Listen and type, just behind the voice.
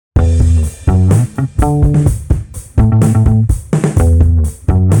Brace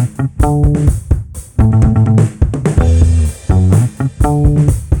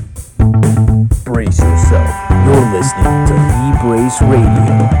yourself. You're listening to E-Brace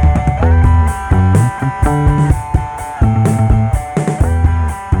Radio.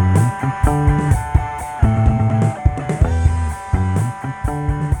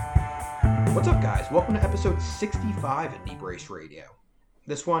 What's up, guys? Welcome to episode 65 of E-Brace Radio.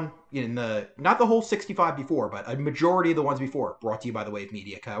 This one, not the whole 65 before, but a majority of the ones before, brought to you by the Wave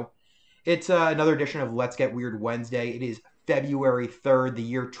Media Co. It's another edition of Let's Get Weird Wednesday. It is February 3rd, the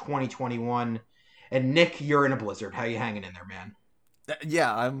year 2021. And Nick, you're in a blizzard. How you hanging in there, man?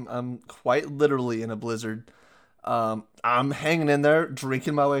 Yeah, I'm quite literally in a blizzard. I'm hanging in there,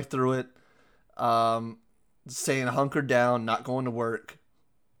 drinking my way through it, saying hunker down, not going to work.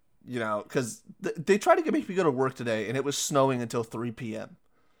 You know, because they tried to make me go to work today, and it was snowing until 3 p.m.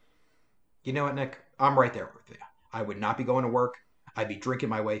 You know what, Nick? I'm right there with you. I would not be going to work. I'd be drinking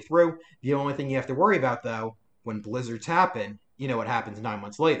my way through. The only thing you have to worry about, though, when blizzards happen, you know what happens 9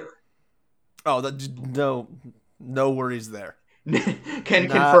 months later. Oh, no worries there.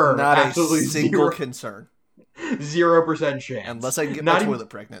 Confirm. Not absolutely a single concern. 0% chance. Unless I can get my toilet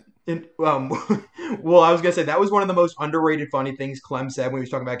pregnant. Well, I was going to say, that was one of the most underrated funny things Clem said when he was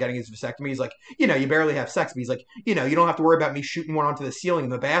talking about getting his vasectomy. He's like, you barely have sex. But he's like, you don't have to worry about me shooting one onto the ceiling in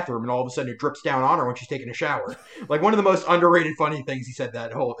the bathroom and all of a sudden it drips down on her when she's taking a shower. Like, one of the most underrated funny things he said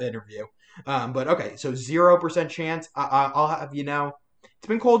that whole interview. But, okay, so 0% chance. I'll have you know, it's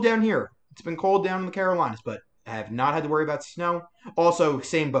been cold down here. It's been cold down in the Carolinas, but I have not had to worry about snow. Also,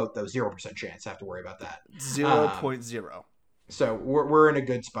 same boat, though. 0% chance. I have to worry about that. 0.0. So we're in a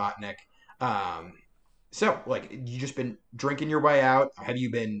good spot, Nick. So, you just been drinking your way out? Have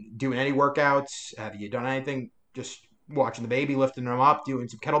you been doing any workouts? Have you done anything? Just watching the baby, lifting them up, doing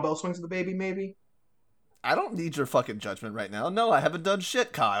some kettlebell swings with the baby, maybe? I don't need your fucking judgment right now. No, I haven't done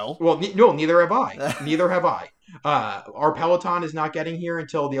shit, Kyle. Well, no, neither have I. Neither have I. Our Peloton is not getting here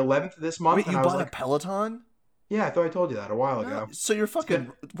until the 11th of this month. Wait, you bought a Peloton? Yeah, I thought I told you that a while ago. So you're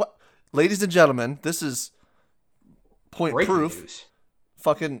fucking... What? Ladies and gentlemen, this is point Breaking proof. News.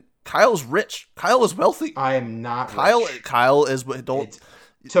 Fucking Kyle's rich. Kyle is wealthy. I am not rich. Kyle is... Don't...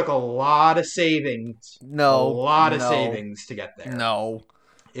 It took a lot of savings. No. A lot of savings to get there. No.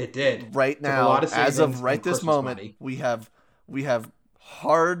 It did. Right now, as of right this moment, money. we have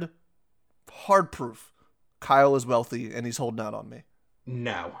hard proof. Kyle is wealthy and he's holding out on me.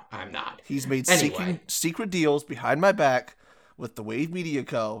 No, I'm not. He's made secret deals behind my back with the Wave Media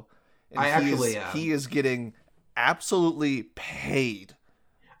Co. And he is getting absolutely paid.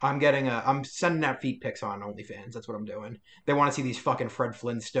 I'm sending out feet pics on OnlyFans. That's what I'm doing. They want to see these fucking Fred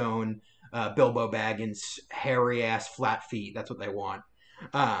Flintstone, Bilbo Baggins, hairy ass flat feet. That's what they want.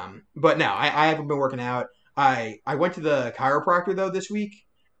 But no, I haven't been working out. I went to the chiropractor though this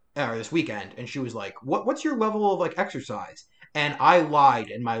weekend, and she was like, what's your level of exercise? And I lied,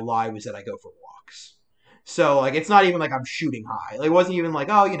 and my lie was that I go for walks. So it's not even like I'm shooting high. It wasn't even like,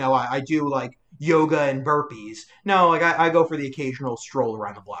 I do yoga and burpees. No, I go for the occasional stroll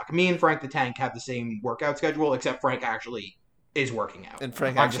around the block. Me and Frank the Tank have the same workout schedule, except Frank actually is working out. And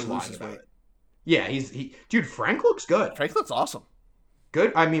Frank actually loses weight. Yeah, dude, Frank looks good. Frank looks awesome.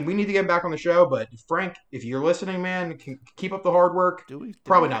 Good. I mean, we need to get him back on the show, but Frank, if you're listening, man, keep up the hard work.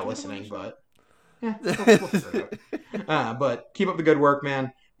 Probably not listening, but yeah, we'll figure it out. But keep up the good work,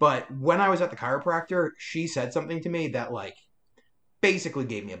 man. But when I was at the chiropractor, she said something to me that basically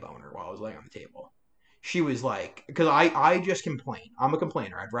gave me a boner while I was laying on the table. She was like, because I just complain. I'm a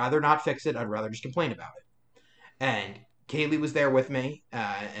complainer. I'd rather not fix it. I'd rather just complain about it. And Kaylee was there with me,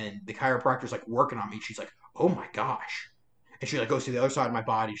 and the chiropractor's working on me. She's like, oh my gosh. And she goes to the other side of my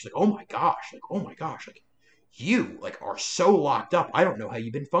body. She's like, oh my gosh. You are so locked up. I don't know how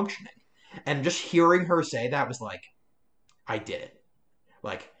you've been functioning. And just hearing her say that was like, I did it.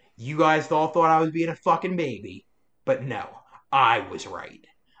 You guys all thought I was being a fucking baby. But no, I was right.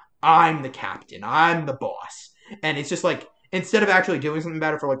 I'm the captain. I'm the boss. And it's just instead of actually doing something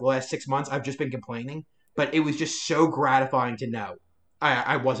about it for the last 6 months, I've just been complaining. But it was just so gratifying to know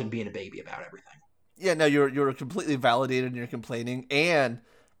I wasn't being a baby about everything. Yeah, no, you're completely validated in your complaining, and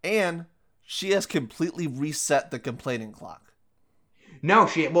she has completely reset the complaining clock. No,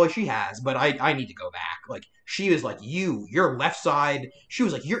 she has, but I need to go back. She was like, your left side. She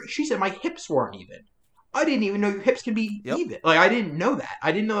was like, she said my hips weren't even. I didn't even know your hips can be even. I didn't know that.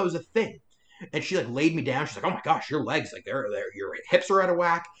 I didn't know that was a thing. And she laid me down. She's like, oh my gosh, your legs, they're your hips are out of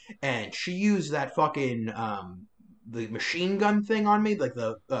whack. And she used that fucking the machine gun thing on me,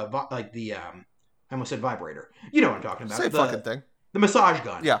 I almost said vibrator. You know what I'm talking about. Same fucking thing. The massage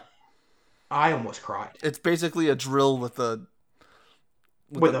gun. Yeah. I almost cried. It's basically a drill with a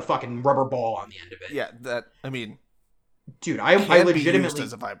fucking rubber ball on the end of it. Yeah, dude, I legitimately be used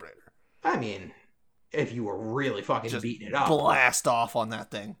as a vibrator. I mean, if you were really fucking just beating it up, blast off on that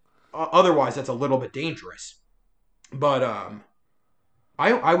thing. Otherwise, that's a little bit dangerous. But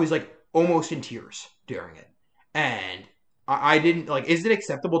I was like almost in tears during it, and I didn't like. Is it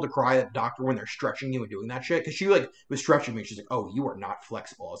acceptable to cry at the doctor when they're stretching you and doing that shit? Because she like was stretching me. She's like, "Oh, you are not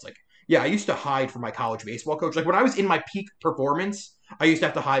flexible." I was like, "Yeah, I used to hide from my college baseball coach. Like when I was in my peak performance, I used to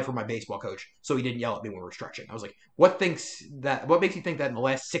have to hide from my baseball coach so he didn't yell at me when we were stretching." I was like, What makes you think that in the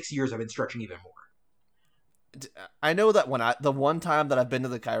last 6 years I've been stretching even more?" I know that the one time that I've been to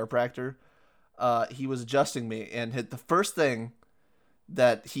the chiropractor, he was adjusting me, and the first thing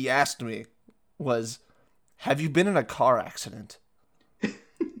that he asked me was, "Have you been in a car accident?"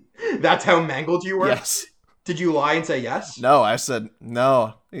 That's how mangled you were? Yes. Did you lie and say yes? No, I said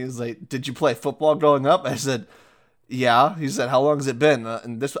no. He was like, "Did you play football growing up?" I said, "Yeah." He said, "How long has it been?"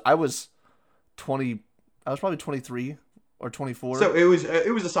 And I was probably 23 or 24. So it was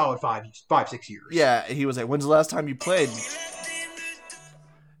a solid 5-6 years. Yeah, he was like, "When's the last time you played?"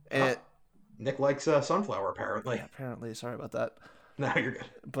 And Nick likes sunflower, apparently. Yeah, apparently. Sorry about that. No, you're good.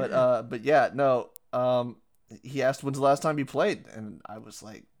 But yeah, no. He asked, "When's the last time you played?" And I was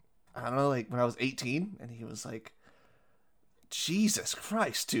like, I don't know, like when I was 18. And he was like, "Jesus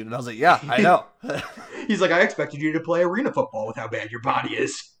Christ, dude!" And I was like, "Yeah, I know." He's like, "I expected you to play arena football with how bad your body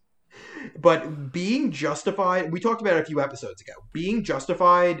is." But being justified, we talked about it a few episodes ago, being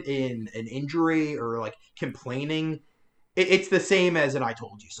justified in an injury or like complaining, it's the same as an "I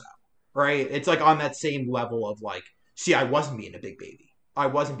told you so," right? It's like on that same level of like, see, I wasn't being a big baby. I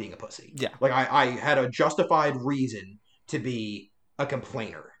wasn't being a pussy. Yeah. Like I had a justified reason to be a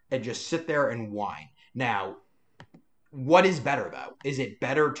complainer and just sit there and whine. Now, what is better though? Is it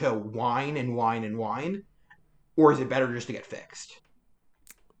better to whine and whine and whine? Or is it better just to get fixed?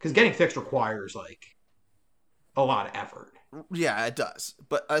 Because getting fixed requires like a lot of effort. Yeah, it does.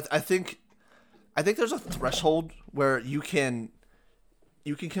 But I think there's a threshold where you can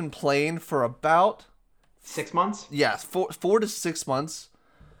complain for about 6 months. Yeah, 4 to 6 months,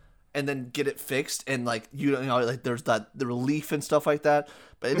 and then get it fixed, and like you know, like there's the relief and stuff like that.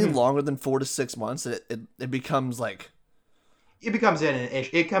 But anything longer than 4 to 6 months, it becomes like it comes in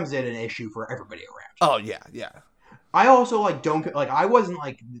an issue for everybody around. Oh yeah. I also like don't like I wasn't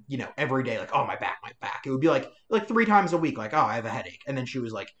like, you know, every day like, "Oh, my back. It would be like 3 times a week like, "Oh, I have a headache." And then she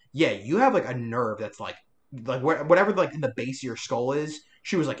was like, "Yeah, you have like a nerve that's like whatever like in the base of your skull is."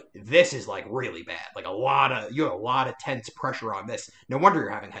 She was like, "This is like really bad. Like you have a lot of tense pressure on this. No wonder you're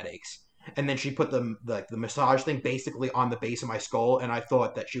having headaches." And then she put the massage thing basically on the base of my skull, and I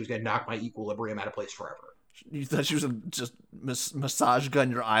thought that she was going to knock my equilibrium out of place forever. You thought she was just massage gun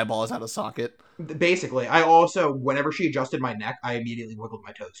your eyeballs out of socket? Basically. I also, whenever she adjusted my neck, I immediately wiggled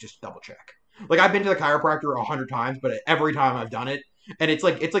my toes just to double check. Like, I've been to the chiropractor 100 times, but every time I've done it, and it's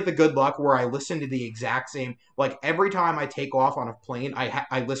like the good luck where I listen to the exact same, like every time I take off on a plane,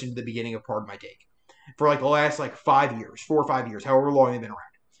 I listen to the beginning of Pardon My Take for like the last like 4 or 5 years, however long they've been around.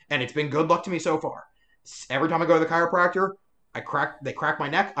 And it's been good luck to me so far. Every time I go to the chiropractor, they crack my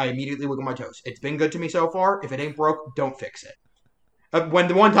neck, I immediately wiggle my toes. It's been good to me so far. If it ain't broke, don't fix it. When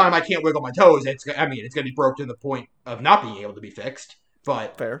the one time I can't wiggle my toes, it's going to be broke to the point of not being able to be fixed.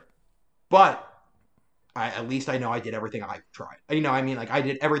 But fair. But at least I know I did everything I tried. You know, I mean, like I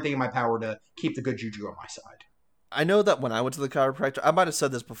did everything in my power to keep the good juju on my side. I know that when I went to the chiropractor, I might have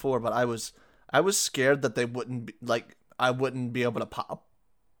said this before, but I was scared that they wouldn't be, like I wouldn't be able to pop.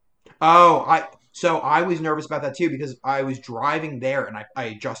 Oh, So I was nervous about that too because I was driving there and I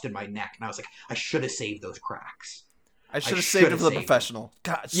adjusted my neck and I was like, I should have saved those cracks. I should have saved it for the professional.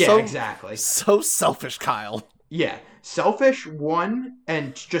 God, yeah, exactly. So selfish, Kyle. Yeah, selfish, one,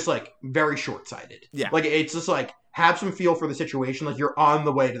 and just like very short-sighted. Yeah. Like it's just like have some feel for the situation. Like you're on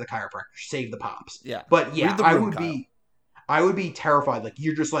the way to the chiropractor. Save the pops. Yeah. But yeah, I would be terrified. Like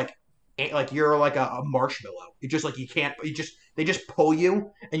you're just like you're like a marshmallow. You just like they just pull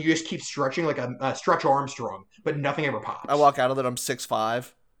you and you just keep stretching like a Stretch Armstrong, but nothing ever pops. I walk out of it, I'm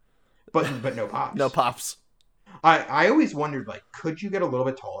 6'5". But no pops. No pops. I always wondered, like, could you get a little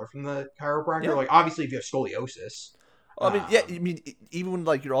bit taller from the chiropractor? Yeah. Like, obviously, if you have scoliosis. Well, I mean, yeah. I mean, even when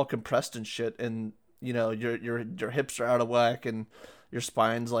like you're all compressed and shit, and you know your hips are out of whack and your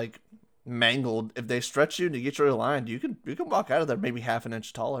spine's like mangled. If they stretch you and you get you aligned, you can walk out of there maybe half an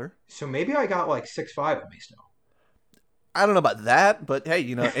inch taller. So maybe I got like 6'5" on me still. I don't know about that, but hey,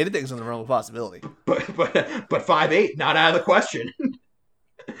 you know, anything's in the realm of possibility. But 5'8", not out of the question.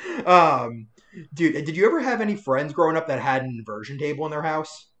 Dude, did you ever have any friends growing up that had an inversion table in their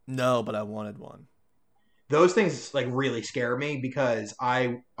house? No, but I wanted one. Those things like really scare me because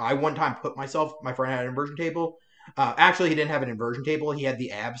I one time put myself. My friend had an inversion table. Actually, he didn't have an inversion table. He had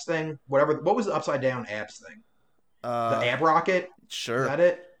the abs thing. Whatever. What was the upside down abs thing? The ab rocket. Sure. Is that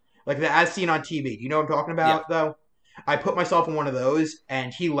it? Like the as seen on TV. Do you know what I'm talking about? Yeah. Though, I put myself in one of those,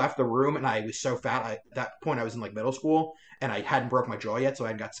 and he left the room, and I was so fat. At that point, I was in like middle school, and I hadn't broke my jaw yet, so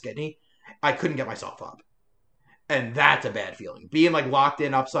I got skinny. I couldn't get myself up, and that's a bad feeling. Being like locked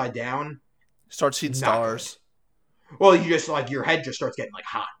in upside down. Start seeing stars. Good. Well, you just like your head just starts getting like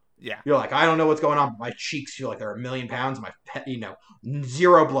hot. Yeah. You're like, I don't know what's going on. But my cheeks feel like they're 1,000,000 pounds. My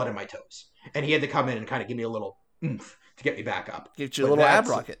zero blood in my toes. And he had to come in and kind of give me a little oomph to get me back up. Get you a little ab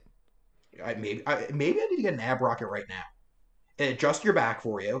rocket. Maybe I need to get an ab rocket right now. Adjust your back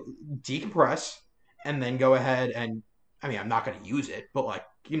for you, decompress, and then go ahead and. I mean, I'm not going to use it, but like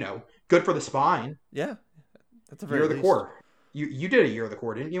good for the spine. Yeah, that's a year of the core. You did a year of the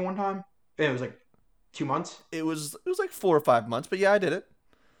core, didn't you? One time, and it was like 2 months. It was like 4 or 5 months, but yeah, I did it.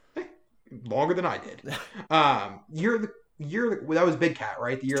 Longer than I did. That was Big Cat,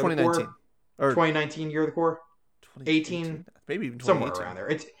 right? The year of the core. Or 2019 year of the core. 18, maybe even somewhere around there.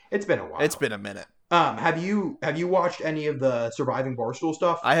 It's been a while. It's been a minute. Have you watched any of the Surviving Barstool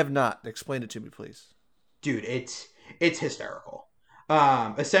stuff? I have not. Explain it to me, please. Dude, it's hysterical.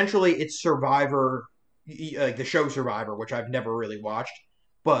 Essentially, it's Survivor, like the show Survivor, which I've never really watched,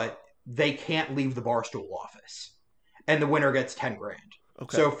 but they can't leave the Barstool office, and the winner gets 10 grand.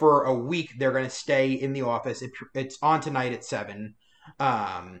 Okay. So for a week, they're going to stay in the office. It's on tonight at 7.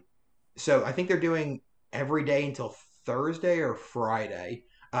 So I think they're doing every day until Thursday or Friday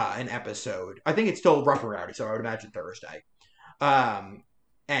an episode. I think it's still Rough and Rowdy, so I would imagine Thursday. And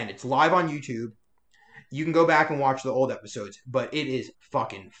it's live on YouTube. You can go back and watch the old episodes, but it is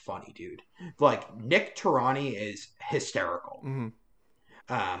fucking funny, dude. Like, Nick Tarani is hysterical.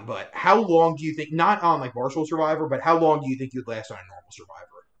 Mm-hmm. But how long do you think, not on like Barstool Survivor, but how long do you think you'd last on a normal Survivor?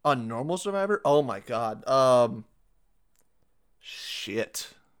 On normal Survivor? Oh my god. Shit.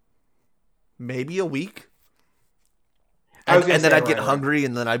 Maybe a week. And then I'd get hungry,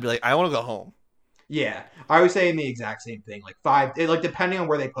 and then I'd be like, I want to go home. Yeah. I was saying the exact same thing. Like 5, like depending on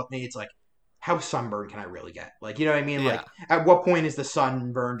where they put me, it's like, how sunburned can I really get? Like, you know what I mean? Yeah. Like, at what point is the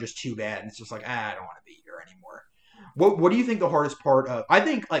sunburn just too bad? And it's just like, I don't want to be here anymore. What do you think the hardest part of? I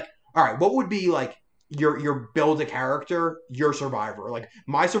think, like, all right, what would be like your build a character, your Survivor? Like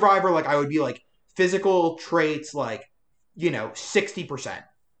my Survivor, like I would be like physical traits, like 60%.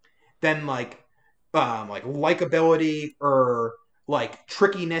 Then like likability or like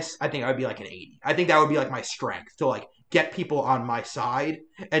trickiness, I think I would be like an 80. I think that would be like my strength to like get people on my side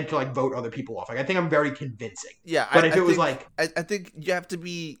and to like vote other people off. Like I think I'm very convincing. Yeah, but if it was like, I think you have to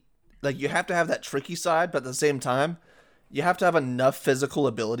be like you have to have that tricky side, but at the same time, you have to have enough physical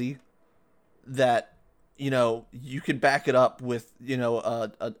ability that you can back it up with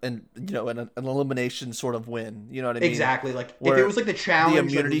an elimination sort of win. You know what I mean? Exactly. Like if it was like the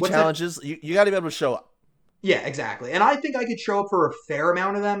challenge, the immunity challenges, you got to be able to show up. Yeah, exactly. And I think I could show up for a fair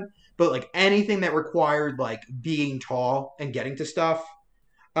amount of them, but like anything that required like being tall and getting to stuff,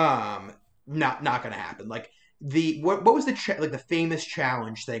 not gonna happen. Like what was the the famous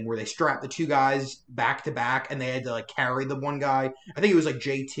challenge thing where they strapped the 2 guys back to back and they had to like carry the one guy? I think it was like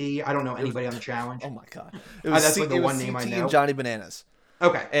JT. I don't know anybody on the challenge. Oh my god, that's like the one name I know. And Johnny Bananas.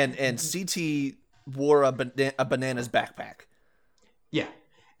 Okay, and CT wore a bananas backpack. Yeah,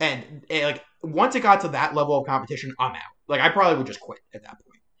 and like once it got to that level of competition, I'm out. Like I probably would just quit at that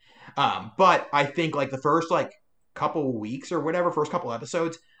point. But I think like the first like couple weeks or whatever, first couple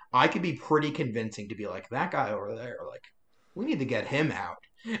episodes, I could be pretty convincing to be like, that guy over there, like, we need to get him out.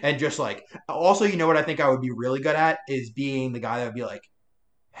 And just like, also, what I think I would be really good at is being the guy that would be like,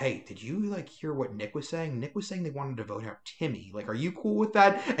 hey, did you like hear what Nick was saying? Nick was saying they wanted to vote out Timmy. Like, are you cool with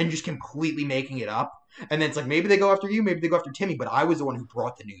that? And just completely making it up. And then it's like, maybe they go after you, maybe they go after Timmy, but I was the one who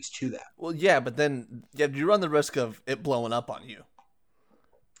brought the news to them. Well, yeah, but then you run the risk of it blowing up on you.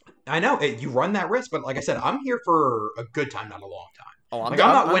 I know, you run that risk, but like I said, I'm here for a good time, not a long time. Oh, I'm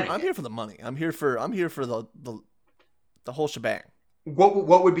not winning. I'm here for the money. I'm here for the whole shebang.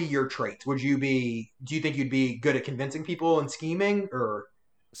 What would be your traits? Do you think you'd be good at convincing people and scheming, or?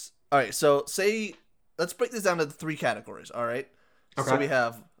 All right, so let's break this down to 3 categories. All right. Okay. So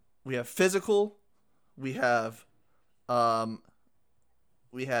we have physical, we have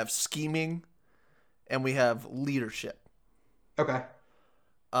scheming, and we have leadership. Okay.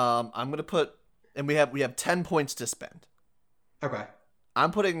 I'm gonna put, and we have 10 points to spend. Okay.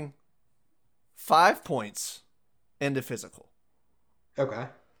 I'm putting 5 points into physical. Okay.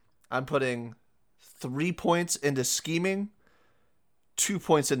 I'm putting 3 points into scheming, 2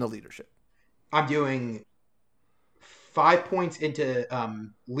 points into leadership. I'm doing 5 points into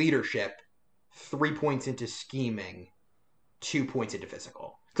leadership, 3 points into scheming, 2 points into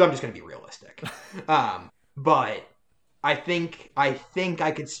physical. Because I'm just going to be realistic. But I think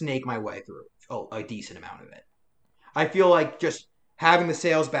I could snake my way through a decent amount of it. I feel like just having the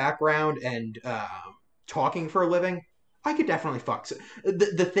sales background and talking for a living, I could definitely fuck.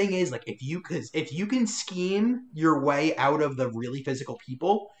 The thing is, like, if you can scheme your way out of the really physical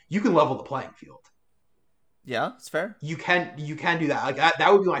people, you can level the playing field. Yeah, it's fair. You can do that. Like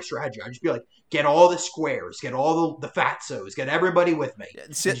that would be my strategy. I'd just be like, get all the squares, get all the fatsos, get everybody with me.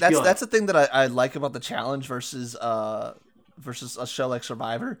 See, that's the thing that I like about the challenge versus a show like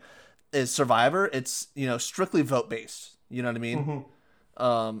Survivor. Is Survivor? It's strictly vote based. You know what I mean?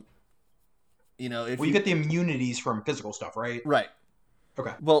 Mm-hmm. If you get the immunities from physical stuff, right? Right.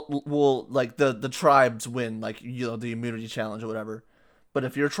 Okay. Well, like the tribes win, like the immunity challenge or whatever. But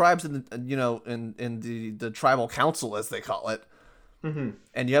if your tribe's in the tribal council, as they call it, mm-hmm.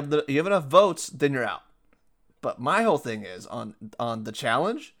 and you have enough votes, then you're out. But my whole thing is on the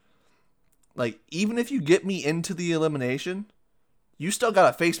challenge, like, even if you get me into the elimination, you still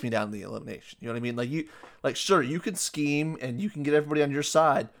gotta face me down in the elimination. You know what I mean? Sure, you can scheme and you can get everybody on your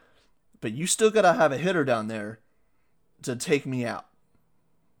side, but you still gotta have a hitter down there to take me out.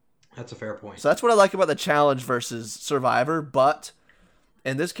 That's a fair point. So that's what I like about the challenge versus Survivor, but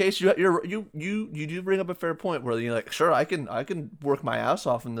in this case, you do bring up a fair point where you're like, sure, I can work my ass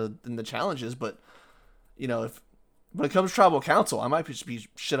off in the challenges, but if when it comes to tribal council, I might just be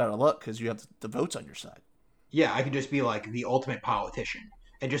shit out of luck because you have the votes on your side. Yeah, I could just be like the ultimate politician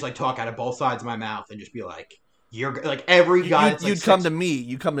and just like talk out of both sides of my mouth and just be like, you're like every guy. You'd come to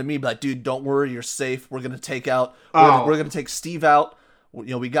me, be like, dude, don't worry, you're safe. We're gonna take out. We're gonna take Steve out.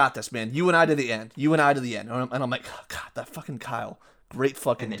 We got this, man. You and I to the end. And I'm like, oh, God, that fucking Kyle. Great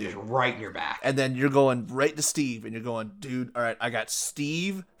fucking dude. And then dude. just right in your back. And then you're going right to Steve, and you're going, dude, all right, I got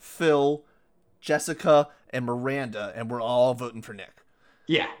Steve, Phil, Jessica, and Miranda, and we're all voting for Nick.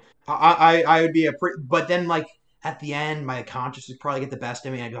 Yeah. I would be but then, like, at the end, my conscience would probably get the best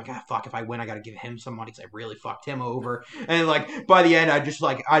of me. I'd be like, fuck, if I win, I got to give him some money because I really fucked him over. And, like, by the end, I'd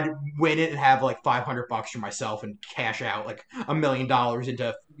win it and have, like, $500 for myself and cash out, like, $1 million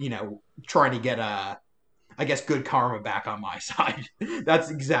into, trying to get I guess, good karma back on my side. That's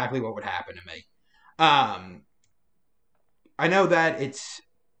exactly what would happen to me. I know that it's,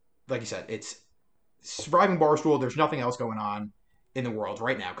 like you said, it's surviving Barstool. There's nothing else going on in the world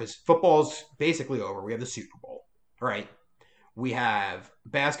right now because football's basically over. We have the Super Bowl, right? We have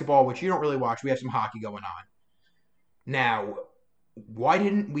basketball, which you don't really watch. We have some hockey going on. Now, why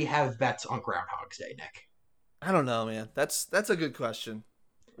didn't we have bets on Groundhog's Day, Nick? I don't know, man. That's a good question.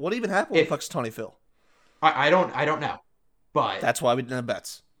 What even happened with Punxsutawney Phil? I don't know, but that's why we didn't have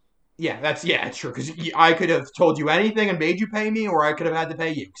bets. Yeah, it's true because I could have told you anything and made you pay me, or I could have had to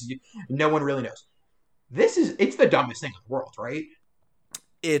pay you because no one really knows. It's the dumbest thing in the world, right?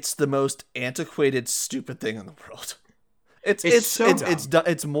 It's the most antiquated, stupid thing in the world. It's so dumb.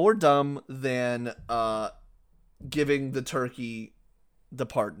 It's more dumb than giving the turkey the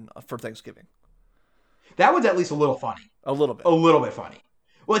pardon for Thanksgiving. That was at least a little funny. A little bit funny.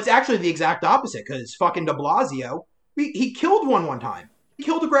 Well, it's actually the exact opposite because fucking de Blasio, he killed one time. He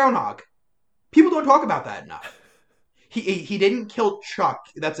killed a groundhog. People don't talk about that enough. He didn't kill Chuck.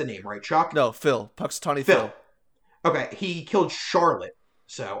 That's a name, right? Chuck? No, Phil. Punxsutawney Phil. Okay, he killed Charlotte.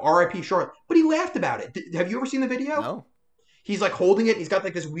 So, R.I.P. Charlotte. But he laughed about it. Have you ever seen the video? No. He's like holding it. He's got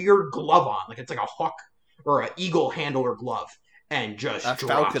like this weird glove on. Like it's like a hawk or an eagle handler glove. And just drops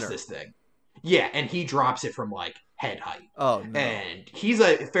falconer. This thing. Yeah, and he drops it from like head height. Oh, no. And he's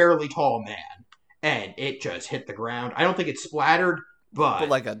a fairly tall man. And it just hit the ground. I don't think it splattered, but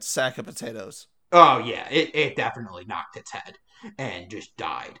like a sack of potatoes. Oh, yeah. It definitely knocked its head and just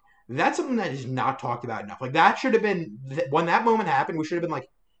died. That's something that is not talked about enough. Like, that should have been, when that moment happened, we should have been like,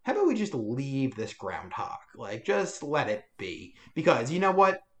 how about we just leave this groundhog? Like, just let it be. Because, you know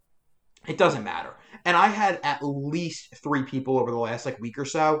what? It doesn't matter. And I had at least 3 people over the last, like, week or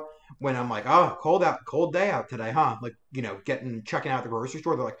so when I'm like, oh, cold day out today, huh? Like, checking out the grocery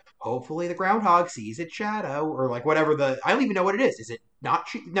store. They're like, hopefully the groundhog sees its shadow or, like, whatever I don't even know what it is. Is it not?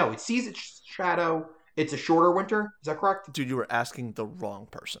 No, it sees its shadow. It's a shorter winter. Is that correct? Dude, you were asking the wrong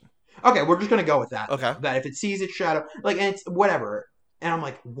person. Okay, we're just going to go with that. Okay. That if it sees its shadow, like, and it's whatever. And I'm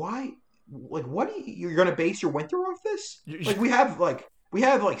like, why? Like, what you're going to base your winter off this? Like, we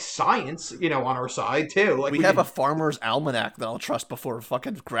have science, on our side too. Like we have a farmer's almanac that I'll trust before a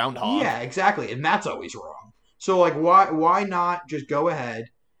fucking groundhog. Yeah, exactly. And that's always wrong. So like, why not just go ahead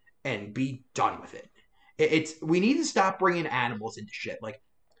and be done with it? we need to stop bringing animals into shit. Like,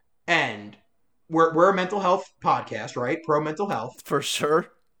 and we're a mental health podcast, right? Pro mental health. For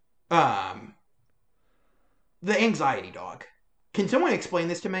sure. The anxiety dog. Can someone explain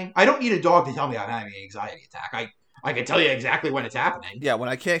this to me? I don't need a dog to tell me I'm having an anxiety attack. I can tell you exactly when it's happening. Yeah, when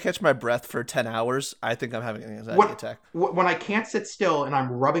I can't catch my breath for 10 hours, I think I'm having an anxiety attack. When I can't sit still and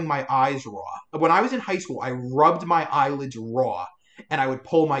I'm rubbing my eyes raw. When I was in high school, I rubbed my eyelids raw and I would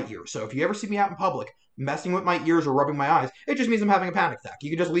pull my ears. So if you ever see me out in public messing with my ears or rubbing my eyes, it just means I'm having a panic attack. You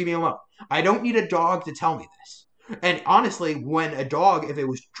can just leave me alone. I don't need a dog to tell me this. And honestly, when a dog, if it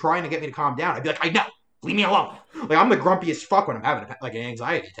was trying to get me to calm down, I'd be like, I know. Leave me alone. Like, I'm the grumpiest fuck when I'm having an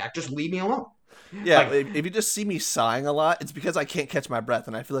anxiety attack. Just leave me alone. Yeah, like, if you just see me sighing a lot, it's because I can't catch my breath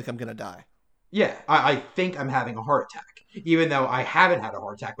and I feel like I'm going to die. Yeah, I think I'm having a heart attack, even though I haven't had a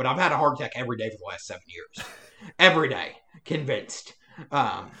heart attack, but I've had a heart attack every day for the last 7 years. Every day. Convinced.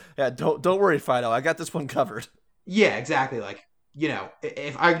 Yeah, don't worry, Fido. I got this one covered. Yeah, exactly. Like, you know,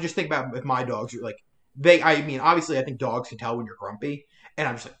 if I just think about if my dogs are like, obviously I think dogs can tell when you're grumpy, and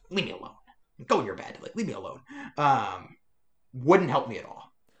I'm just like, leave me alone. Go in your bed. Like, leave me alone. Wouldn't help me at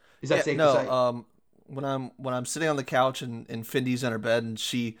all. Is that safe to say? When I'm sitting on the couch and Findy's in her bed and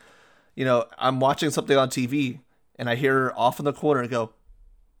she, you know, I'm watching something on TV and I hear her off in the corner and go,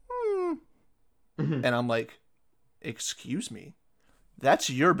 and I'm like, excuse me,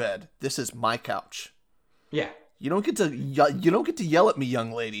 that's your bed. This is my couch. Yeah. You don't get to yell at me,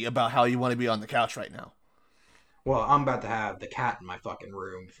 young lady, about how you want to be on the couch right now. Well, I'm about to have the cat in my fucking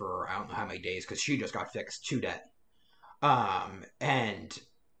room for I don't know how many days because she just got fixed today. And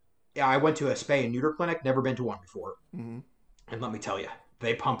yeah, I went to a spay and neuter clinic, never been to one before. Mm-hmm. And let me tell you,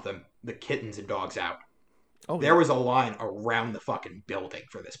 they pump the kittens and dogs out. Oh, there was a line around the fucking building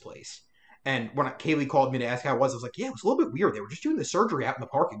for this place. And when Kaylee called me to ask how it was, I was like, yeah, it was a little bit weird. They were just doing the surgery out in the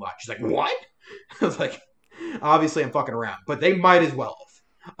parking lot. She's like, what? I was like, obviously I'm fucking around. But they might as well have.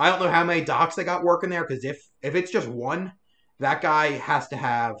 I don't know how many docs they got working there, because if it's just one, that guy has to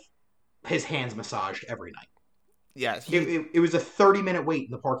have his hands massaged every night. Yeah. It was a 30-minute wait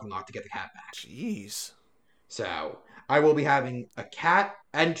in the parking lot to get the cat back. Jeez. So I will be having a cat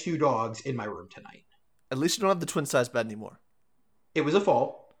and 2 dogs in my room tonight. At least you don't have the twin-size bed anymore. It was a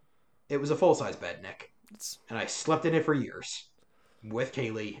full-size bed, Nick. And I slept in it for years with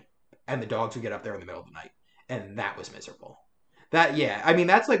Kaylee, and the dogs would get up there in the middle of the night. And that was miserable.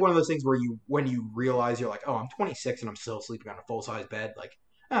 That's like one of those things where when you realize you're like, oh, I'm 26 and I'm still sleeping on a full-size bed, like,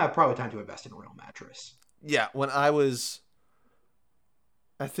 probably time to invest in a real mattress. Yeah, when I was,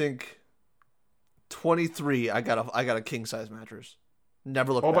 I think, 23, I got a king-size mattress.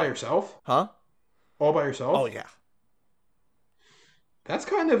 Never looked all back. By yourself? Huh? All by yourself? Oh, yeah. That's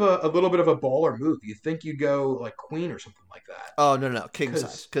kind of a little bit of a baller move. You think you'd go like queen or something like that. Oh, no,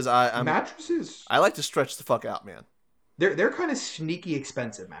 king-size. Because mattresses, I like to stretch the fuck out, man. They're kind of sneaky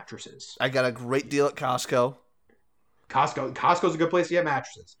expensive mattresses. I got a great deal at Costco's a good place to get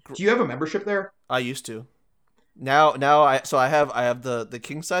mattresses. Do you have a membership there? I used to. Now I have the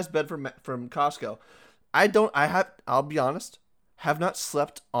king size bed from Costco. I'll be honest, have not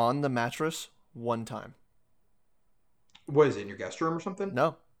slept on the mattress one time. What is it, in your guest room or something?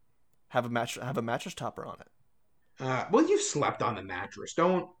 No. Have a mattress topper on it. Well, you've slept on the mattress.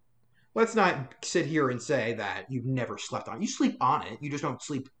 Let's not sit here and say that you've never slept on it. You sleep on it. You just don't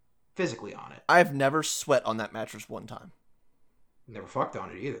sleep physically on it. I've never sweat on that mattress one time. Never fucked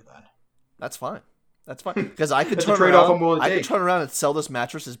on it either, then. That's fine. Because I could That's turn around. I could turn around and sell this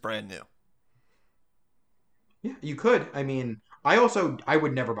mattress as brand new. Yeah, you could. I mean, I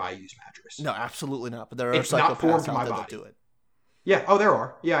would never buy a used mattress. No, absolutely not. But there are it's not formed to my body. That do it. Yeah. Oh, there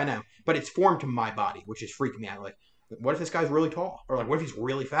are. Yeah, I know. But it's formed to my body, which is freaking me out. Like, what if this guy's really tall? Or like, what if he's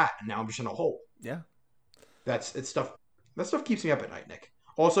really fat and now I'm just in a hole? Yeah. That stuff keeps me up at night, Nick.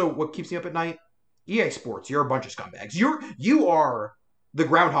 Also, what keeps me up at night? EA Sports. You're a bunch of scumbags. You are the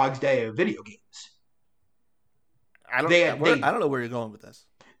Groundhog's Day of video games. I don't know where you're going with this.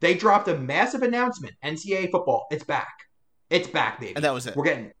 They dropped a massive announcement. NCAA football. It's back. It's back, baby. And that was it.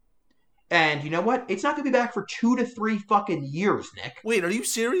 And you know what? It's not going to be back for 2 to 3 fucking years, Nick. Wait, are you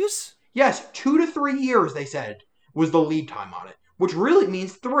serious? Yes, 2 to 3 years, they said, was the lead time on it. Which really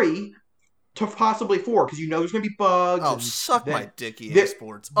means 3 to possibly 4, because you know there's going to be bugs. Oh, suck my dick, EA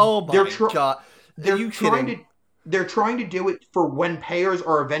Sports. Oh, my God. Are you kidding? They're trying to do it for when players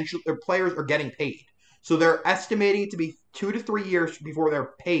are getting paid. So they're estimating it to be 2 to 3 years before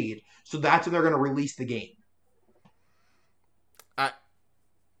they're paid. So that's when they're going to release the game.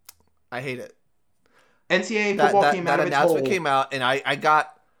 I hate it. NCAA football came out. That announcement came out, and I got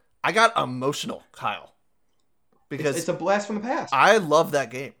emotional, Kyle. because it's a blast from the past. I love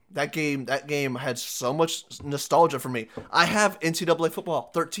that game. That game had so much nostalgia for me. I have NCAA football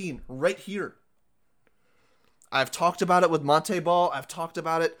 13 right here. I've talked about it with Monte Ball. I've talked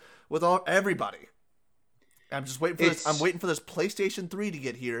about it with everybody. I'm just waiting for this. I'm waiting for this PlayStation 3 to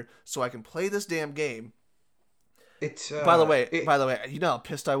get here so I can play this damn game. By the way, you know how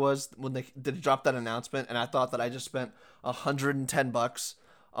pissed I was when they dropped that announcement, and I thought that I just spent $110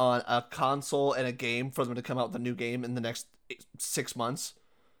 on a console and a game for them to come out with a new game in the next 6 months.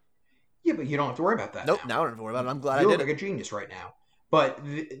 Yeah, but you don't have to worry about that. Nope, now I don't have to worry about it. I'm glad you I did. You're like a genius right now. But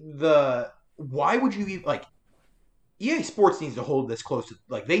why would you even like? EA Sports needs to hold this close to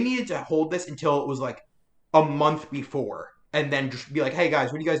they needed to hold this until it was like a month before, and then just be like, "Hey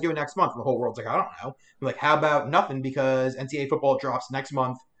guys, what are you guys doing next month?" And the whole world's like, "I don't know." I'm like, "How about nothing? Because NCAA football drops next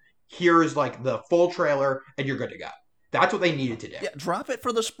month. Here's like the full trailer, and you're good to go." That's what they needed to do. Yeah, drop it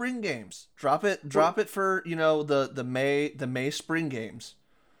for the spring games. Drop it for the May spring games.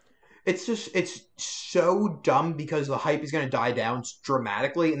 It's so dumb because the hype is going to die down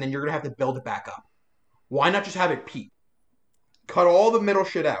dramatically, and then you're going to have to build it back up. Why not just have it peak? Cut all the middle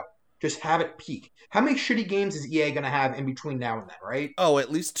shit out. Just have it peak. How many shitty games is EA going to have in between now and then, right? Oh,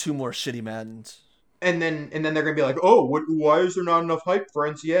 at least 2 more shitty Maddens. And then they're going to be like, "Oh, why is there not enough hype for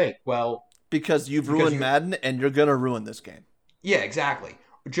NCAA?" Well, because you've ruined Madden, and you're going to ruin this game. Yeah, exactly.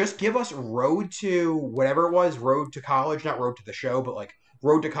 Just give us Road to whatever it was, Road to College, not Road to the Show, but like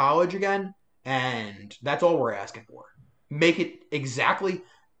Road to College again, and that's all we're asking for. Make it exactly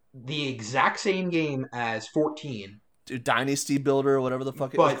the exact same game as 14. Dude, Dynasty Builder, whatever the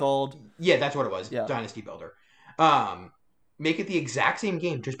fuck it was called. Yeah, that's what it was. Yeah. Dynasty Builder. Make it the exact same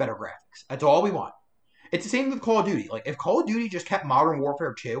game, just better graphics. That's all we want. It's the same with Call of Duty. Like, if Call of Duty just kept Modern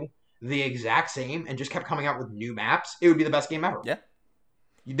Warfare 2 the exact same and just kept coming out with new maps, it would be the best game ever. Yeah.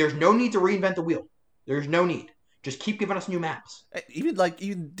 There's no need to reinvent the wheel. There's no need. Just keep giving us new maps. Even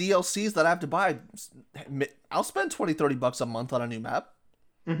DLCs that I have to buy, I'll spend $20-$30 a month on a new map.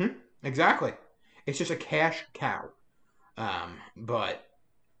 Mm-hmm. Exactly. It's just a cash cow. But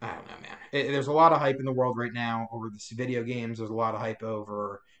I don't know, man. There's a lot of hype in the world right now over this video games. There's a lot of hype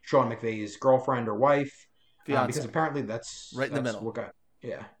over Sean McVay's girlfriend or wife. Because apparently that's right in the middle.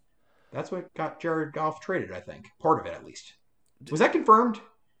 That's what got Jared Goff traded, I think. Part of it, at least. Was that confirmed?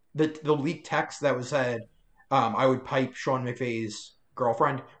 The leaked text that was said, I would pipe Sean McVay's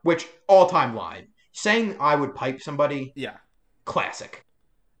girlfriend, which all-time lie. Saying I would pipe somebody, yeah, classic.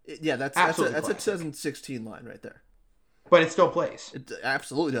 Yeah, that's a 2016 line right there. But it still plays. It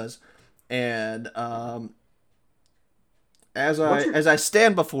absolutely does. And as I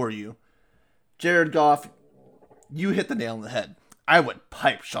stand before you, Jared Goff, you hit the nail on the head. I would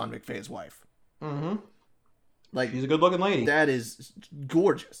pipe Sean McVay's wife. Mm-hmm. Like, she's a good-looking lady. That is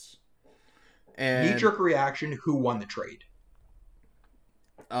gorgeous. And knee-jerk reaction, who won the trade?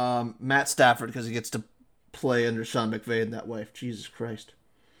 Matt Stafford, because he gets to play under Sean McVay and that wife. Jesus Christ.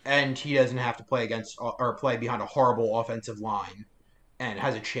 And he doesn't have to play against or play behind a horrible offensive line and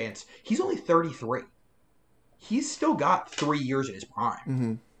has a chance. He's only 33. He's still got 3 years in his prime.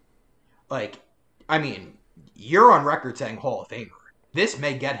 Mm-hmm. Like, I mean, you're on record saying Hall of Famer. This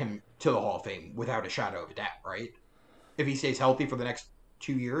may get him to the Hall of Fame without a shadow of a doubt, right? If he stays healthy for the next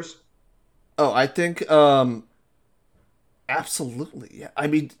 2 years. Oh, I think absolutely. Yeah. I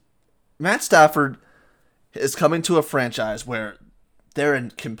mean, Matt Stafford is coming to a franchise where they're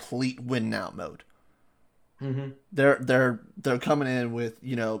in complete win now mode. Mm-hmm. They're coming in with,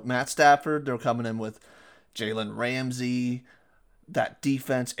 Matt Stafford. They're coming in with Jalen Ramsey, that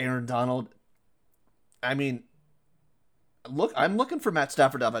defense, Aaron Donald. I mean, I'm looking for Matt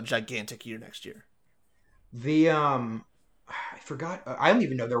Stafford to have a gigantic year next year. I forgot. I don't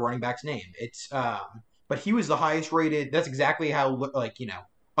even know their running back's name. It's but he was the highest rated. That's exactly how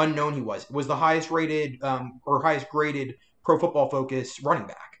unknown he was. Was the highest rated or highest graded Pro Football Focus running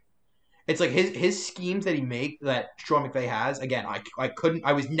back. It's like his schemes that he make that Sean McVay has. Again,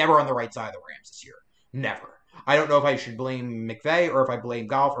 I was never on the right side of the Rams this year. Never. I don't know if I should blame McVay or if I blame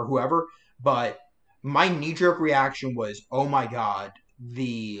Goff or whoever, but my knee-jerk reaction was, oh my God,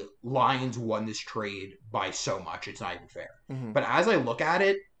 the Lions won this trade by so much. It's not even fair. Mm-hmm. But as I look at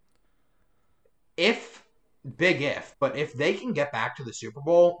it, if they can get back to the Super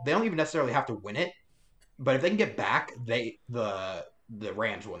Bowl, they don't even necessarily have to win it. But if they can get back, the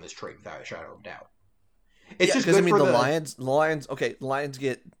Rams won this trade without a shadow of a doubt. It's just good for the Lions. Okay, the Lions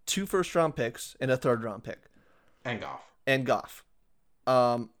get 2 first-round picks and a third-round pick, and Goff.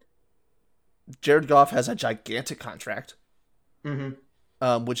 Jared Goff has a gigantic contract,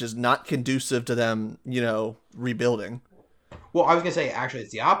 mm-hmm. Which is not conducive to them, rebuilding. Well, I was going to say, actually,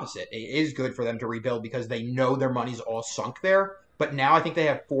 it's the opposite. It is good for them to rebuild because they know their money's all sunk there. But now I think they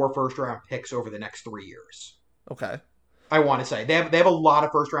have 4 first-round picks over the next 3 years. Okay. I want to say. They have a lot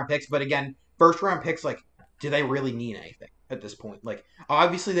of first-round picks, but again, first-round picks, like, do they really mean anything at this point? Like,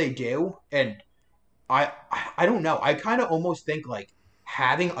 obviously they do, and I don't know. I kind of almost think, like,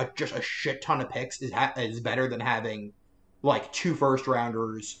 having just a shit ton of picks is better than having, like, 2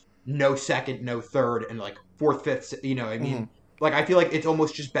 first-rounders, no second, no third, and, like, 4th, 5th, you know what I mean? Like, I feel like it's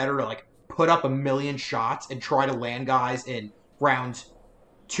almost just better to, like, put up a million shots and try to land guys in rounds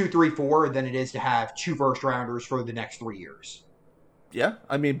 2, 3, 4 than it is to have 2 first-rounders for the next 3 years. Yeah,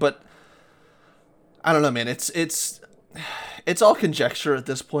 I mean, but I don't know, man. It's all conjecture at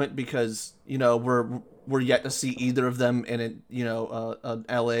this point because, you know, we're yet to see either of them in a, you know, an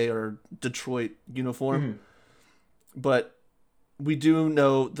LA or Detroit uniform. But we do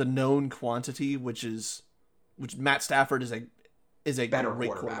know the known quantity, which Matt Stafford is a Better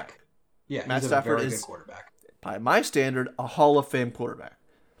great quarterback. Yeah, Matt he's Stafford a very is, good quarterback. by my standard, a Hall of Fame quarterback.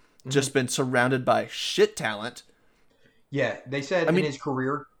 Just been surrounded by shit talent. Yeah, they said in his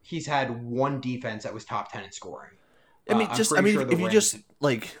career he's had 1 defense that was top 10 in scoring. I mean, if you just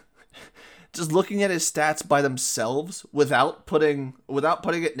like just looking at his stats by themselves without putting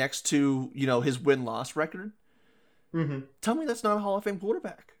it next to, you know, his win-loss record, tell me that's not a Hall of Fame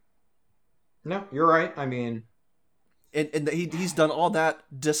quarterback. No, you're right. I mean, and he's done all that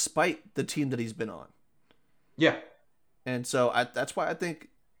despite the team that he's been on. Yeah, and so that's why I think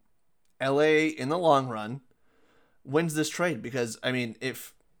LA in the long run wins this trade, because I mean,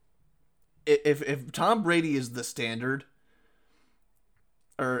 if Tom Brady is the standard,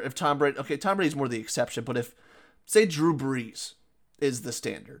 or if Tom Brady's more the exception, but if, say, Drew Brees is the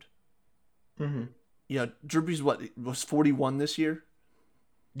standard, you know, Drew Brees was 41 this year.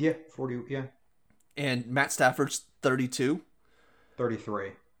 Yeah, 40. Yeah, and Matt Stafford's 32,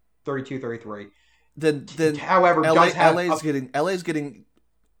 33, 32, 33. Then however, LA's getting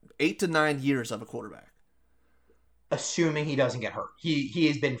 8 to 9 years of a quarterback. Assuming he doesn't get hurt. He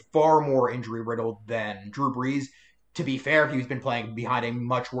has been far more injury riddled than Drew Brees. To be fair, he's been playing behind a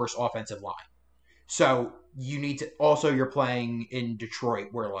much worse offensive line. So you need to also, you're playing in Detroit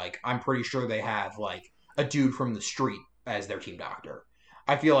where, like, I'm pretty sure they have, like, a dude from the street as their team doctor.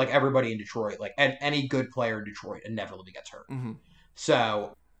 I feel like everybody in Detroit, like, any good player in Detroit inevitably gets hurt.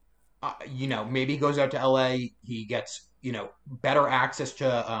 So, you know, maybe he goes out to LA, he gets, you know, better access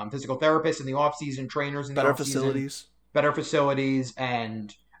to physical therapists in the offseason, trainers in the offseason. Better facilities,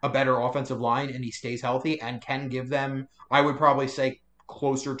 and a better offensive line, and he stays healthy and can give them, I would probably say,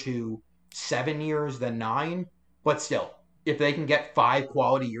 closer to 7 years than 9. But still, if they can get 5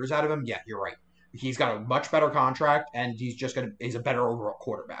 quality years out of him, yeah, you're right. He's got a much better contract, and he's a better overall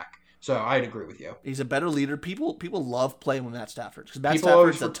quarterback. So I'd agree with you. He's a better leader. People love playing with Matt Stafford because Matt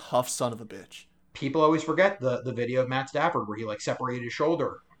Stafford's a tough son of a bitch. People always forget the video of Matt Stafford where he, like, separated his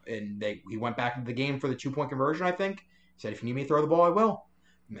shoulder, and he went back into the game for the 2-point conversion, I think. He said, if you need me to throw the ball, I will.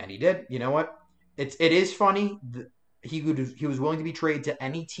 And he did. You know what? It is funny. He was willing to be traded to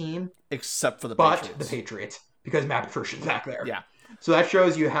any team except for the Patriots, because Matt Patricia's back there. Yeah. So that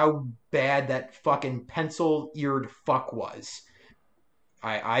shows you how bad that fucking pencil-eared fuck was.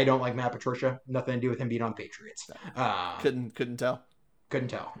 I don't like Matt Patricia. Nothing to do with him being on the Patriots. Couldn't tell. Couldn't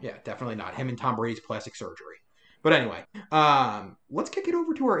tell. Yeah, definitely not. Him and Tom Brady's plastic surgery. But anyway, let's kick it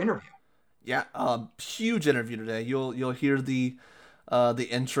over to our interview. Yeah, huge interview today. You'll hear the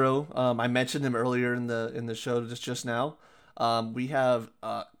intro. I mentioned him earlier in the show just now. We have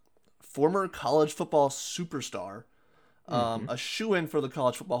former college football superstar, a shoo-in for the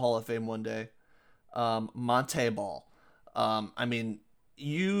College Football Hall of Fame one day, Montee Ball. I mean,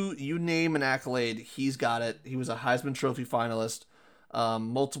 you name an accolade, he's got it. He was a Heisman Trophy finalist,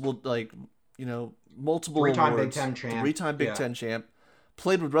 multiple 3-time awards, Big Ten champ. 3-time Big Ten champ.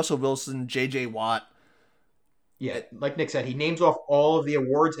 Played with Russell Wilson, J.J. Watt. Yeah, like Nick said, he names off all of the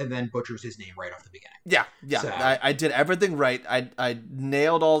awards and then butchers his name right off the beginning. Yeah. So, I did everything right. I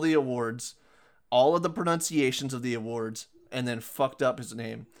nailed all the awards, all of the pronunciations of the awards, and then fucked up his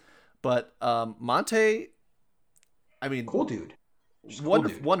name. But Montee, I mean, cool dude.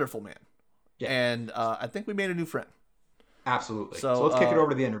 Wonderful man. Yeah. And I think we made a new friend. Absolutely. So let's kick it over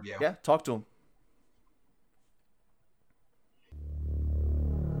to the interview. Yeah, talk to him.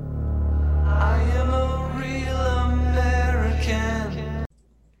 I am a real American.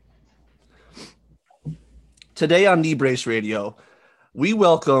 Today on Knee Brace Radio, we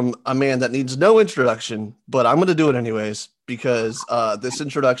welcome a man that needs no introduction, but I'm going to do it anyways because this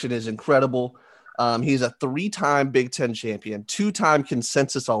introduction is incredible. He's a 3-time Big Ten champion, 2-time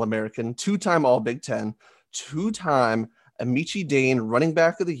consensus All-American, 2-time All-Big Ten, 2-time Amici Dane running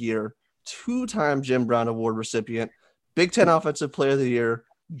back of the year, 2-time Jim Brown Award recipient, Big Ten Offensive Player of the Year,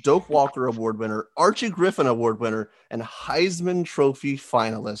 Doak Walker Award winner, Archie Griffin Award winner, and Heisman Trophy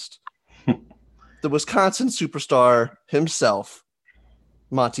finalist. The Wisconsin superstar himself,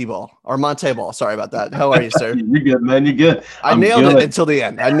 Monte Ball. Sorry about that. How are you, sir? You're good, man. You're good. I nailed it until the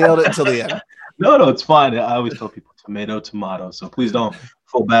end. No, it's fine. I always tell people tomato. So please don't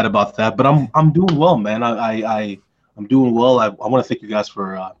feel bad about that. But I'm doing well, man. I'm doing well. I want to thank you guys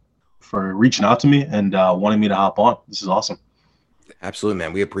for reaching out to me and wanting me to hop on. This is awesome. Absolutely,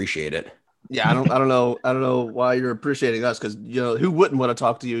 man. We appreciate it. Yeah, I don't know why you're appreciating us, because who wouldn't want to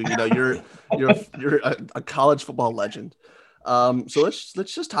talk to you? You're a college football legend. So let's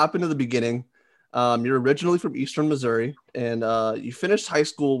just hop into the beginning. You're originally from Eastern Missouri, and you finished high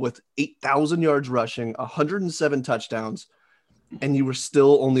school with 8,000 yards rushing, 107 touchdowns, and you were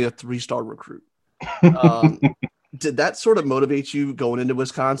still only a 3-star recruit. Did that sort of motivate you going into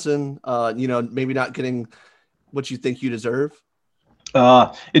Wisconsin? Maybe not getting what you think you deserve?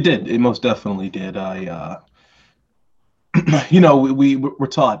 It did. It most definitely did. We're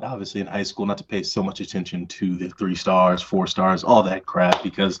taught, obviously, in high school not to pay so much attention to the 3 stars, 4 stars, all that crap,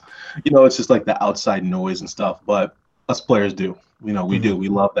 because, it's just like the outside noise and stuff. But us players do. We do. We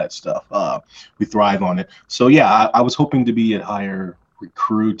love that stuff. We thrive on it. So, yeah, I was hoping to be at higher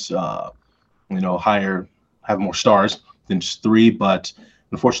recruits, have more stars than just 3. But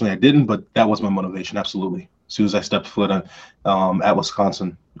unfortunately, I didn't. But that was my motivation. Absolutely. As soon as I stepped foot at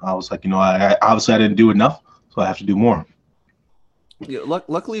Wisconsin, I was like, I obviously I didn't do enough, so I have to do more. Yeah,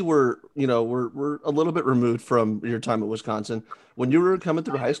 luckily we're a little bit removed from your time at Wisconsin. When you were coming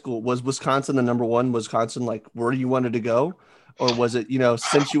through high school, was Wisconsin the number one? Wisconsin like where you wanted to go, or was it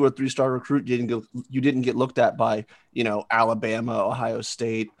since you were a 3-star recruit, you didn't get looked at by Alabama, Ohio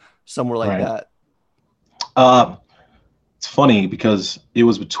State, somewhere like right. that? It's funny because it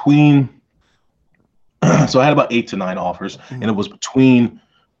was between. So I had about 8 to 9 offers, and it was between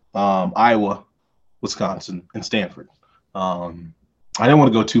Iowa, Wisconsin, and Stanford. I didn't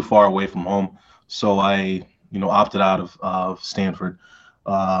want to go too far away from home, so I, opted out of Stanford.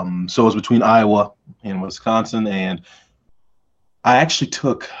 So it was between Iowa and Wisconsin, and I actually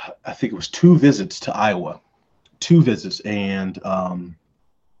took, I think it was 2 visits to Iowa, and I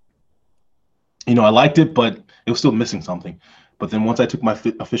liked it, but it was still missing something. But then once I took my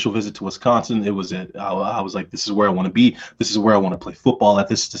official visit to Wisconsin, it was it. I was like, this is where I want to be. This is where I want to play football at.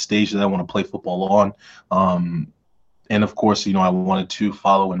 This is the stage that I want to play football on. And of course, I wanted to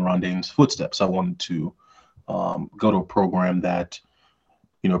follow in Ron Dayton's footsteps. I wanted to go to a program that,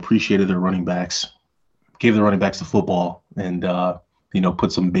 appreciated their running backs, gave the running backs the football, and,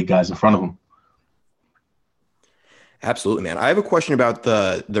 put some big guys in front of them. Absolutely, man. I have a question about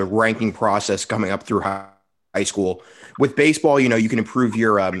the ranking process coming up through high school. With baseball, you can improve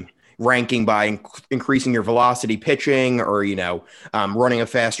your ranking by increasing your velocity pitching or, running a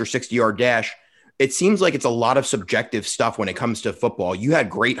faster 60-yard dash. It seems like it's a lot of subjective stuff when it comes to football. You had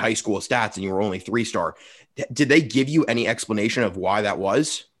great high school stats and you were only 3-star. Did they give you any explanation of why that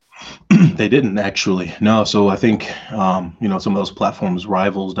was? They didn't actually. No. So I think, some of those platforms,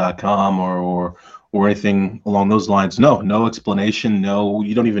 rivals.com or anything along those lines. No explanation. No,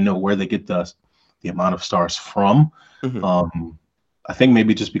 you don't even know where they get the amount of stars from. Mm-hmm. I think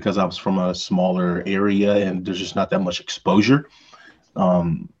maybe just because I was from a smaller area and there's just not that much exposure.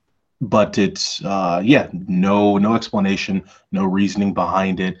 But it's no explanation, no reasoning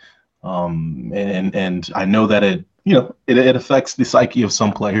behind it. And I know that it affects the psyche of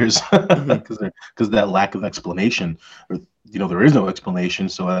some players because that lack of explanation, or there is no explanation.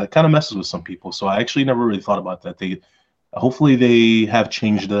 So it kind of messes with some people. So I actually never really thought about that. Hopefully they have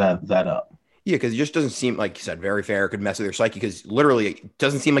changed that up. Yeah, because it just doesn't seem, like you said, very fair. It could mess with their psyche because literally it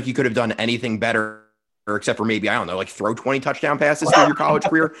doesn't seem like you could have done anything better, except for maybe, I don't know, like throw 20 touchdown passes through your college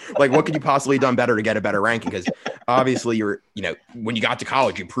career. Like, what could you possibly have done better to get a better ranking? Because obviously when you got to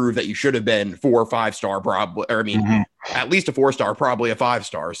college, you proved that you should have been 4 or 5-star, probably, or at least a 4-star, probably a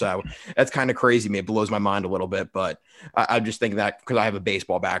 5-star. So that's kind of crazy. It blows my mind a little bit, but I'm just thinking that because I have a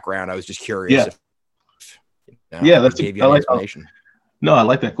baseball background, I was just curious. That's gave you an explanation. No, I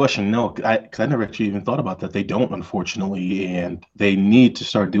like that question. No, because I never actually even thought about that. They don't, unfortunately, and they need to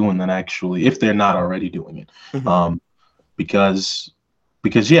start doing that actually, if they're not already doing it. Mm-hmm. Because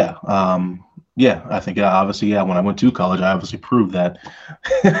I think obviously, when I went to college, I obviously proved that,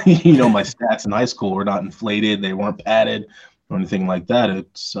 my stats in high school were not inflated. They weren't padded or anything like that.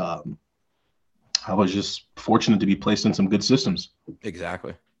 It's, I was just fortunate to be placed in some good systems.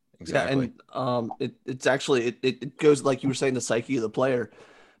 Exactly. Yeah, and it's actually it goes, like you were saying, the psyche of the player,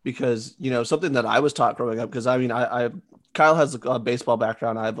 because something that I was taught growing up. Because I mean, Kyle has a baseball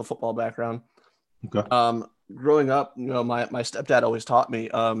background. I have a football background. Okay. Growing up, my stepdad always taught me,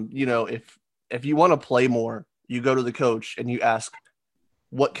 if you want to play more, you go to the coach and you ask,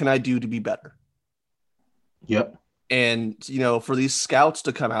 what can I do to be better? Yep. And, for these scouts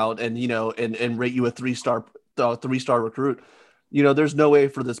to come out and, and rate you a three-star recruit, there's no way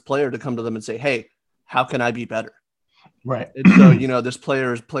for this player to come to them and say, hey, how can I be better? Right. And so, this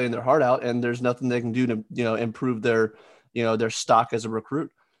player is playing their heart out, and there's nothing they can do to, improve their stock as a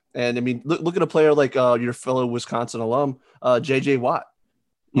recruit. And I mean, look at a player like your fellow Wisconsin alum, J.J. Watt.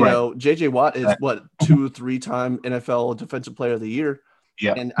 J.J. Watt is 2-3-time NFL Defensive Player of the Year.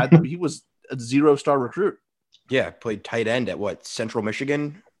 Yeah. And he was a 0-star recruit. Yeah, played tight end at Central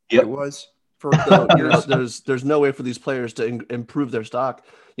Michigan. Yep. It was. There's no way for these players to improve their stock.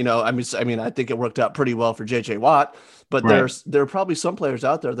 I mean, I think it worked out pretty well for J.J. Watt, but Right. there are probably some players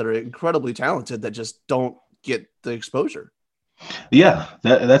out there that are incredibly talented that just don't get the exposure. Yeah,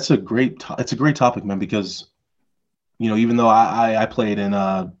 that's a great topic, man, because even though I played in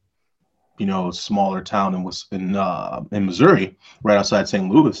a smaller town in Missouri, right outside St.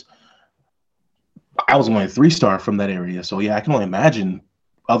 Louis, I was only a 3-star from that area. So yeah, I can only imagine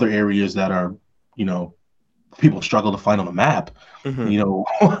other areas that are people struggle to find on the map.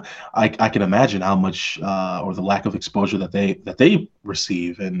 Mm-hmm. I can imagine how much or the lack of exposure that they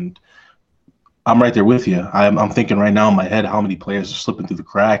receive. And I'm right there with you. I'm thinking right now in my head how many players are slipping through the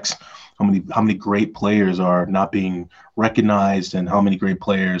cracks, how many great players are not being recognized, and how many great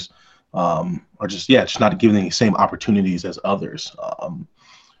players are just not given the same opportunities as others.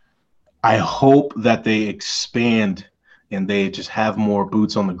 I hope that they expand and they just have more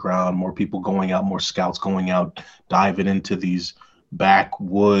boots on the ground, more people going out, more scouts going out, diving into these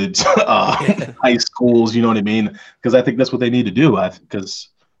backwoods high schools. You know what I mean? Because I think that's what they need to do. Because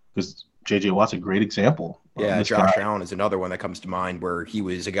J.J. Watt's a great example. Yeah, Josh Allen is another one that comes to mind, where he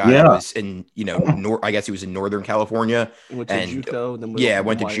was a guy that was in, I guess he was in Northern California. Went to JUCO.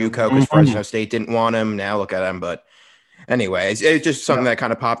 Went to JUCO because Fresno State didn't want him. Now look at him. But anyway, it's just something that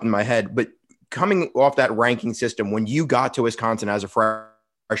kind of popped in my head. But coming off that ranking system, when you got to Wisconsin as a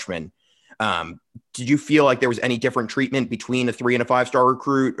freshman, did you feel like there was any different treatment between a 3- and 5-star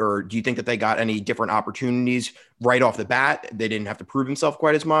recruit, or do you think that they got any different opportunities right off the bat? They didn't have to prove themselves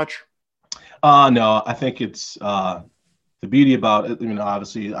quite as much? No, I think it's the beauty about it.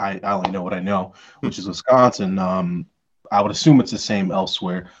 Obviously, I only know what I know, which is Wisconsin. I would assume it's the same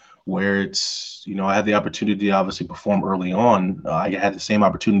elsewhere, where it's I had the opportunity to obviously perform early on. I had the same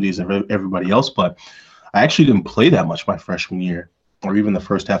opportunities as everybody else, but I actually didn't play that much my freshman year, or even the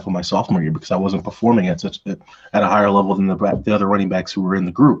first half of my sophomore year, because I wasn't performing at a higher level than the other running backs who were in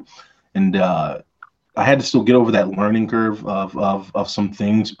the group, and I had to still get over that learning curve of some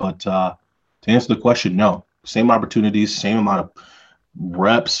things, but. To answer the question, no. Same opportunities, same amount of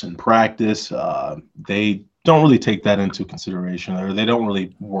reps and practice. They don't really take that into consideration, or they don't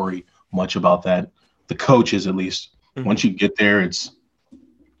really worry much about that. The coaches, at least. Mm-hmm. Once you get there, it's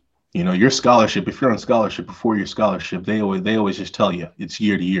your scholarship. If you're on scholarship before your scholarship, they always just tell you it's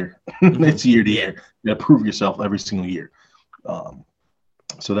year to year. It's year to year. You got to prove yourself every single year.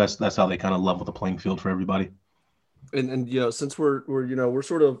 So that's how they kind of level the playing field for everybody. And since we're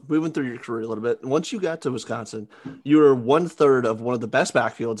sort of moving through your career a little bit, once you got to Wisconsin, you were 1/3 of one of the best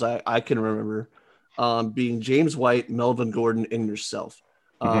backfields I can remember, being James White, Melvin Gordon, and yourself.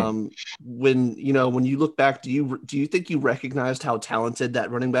 Mm-hmm. When you look back, do you think you recognized how talented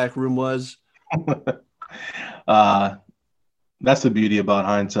that running back room was? That's the beauty about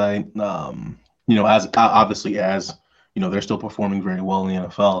hindsight. As obviously as they're still performing very well in the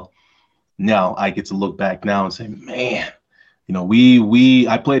NFL. Now I get to look back now and say, man,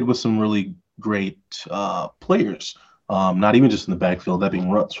 I played with some really great players, not even just in the backfield, that being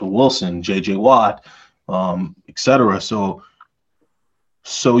Russell Wilson, J.J. Watt, etc. So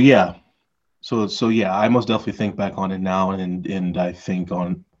yeah, I most definitely think back on it now, and I think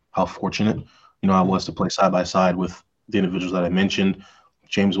on how fortunate I was to play side by side with the individuals that I mentioned,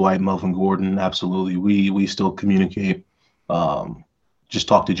 James White, Melvin Gordon. Absolutely, we still communicate. Just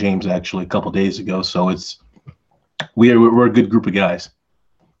talked to James actually a couple of days ago, so we're a good group of guys.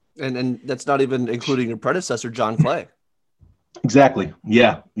 And that's not even including your predecessor, John Clay. Exactly.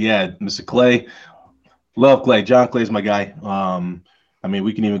 Yeah, Mr. Clay. Love Clay. John Clay's my guy.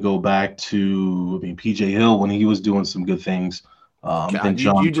 We can even go back to PJ Hill when he was doing some good things. God,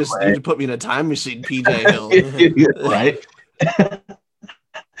 you just put me in a time machine, PJ Hill. Right.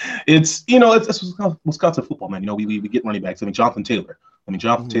 It's Wisconsin football, man. We get running backs. Jonathan Taylor.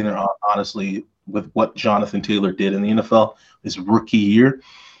 Taylor, honestly, with what Jonathan Taylor did in the NFL his rookie year,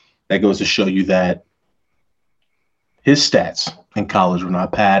 that goes to show you that his stats in college were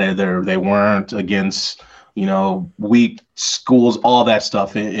not padded. They weren't against, weak schools, all that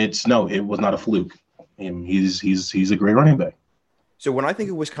stuff. It was not a fluke. He's a great running back. So when I think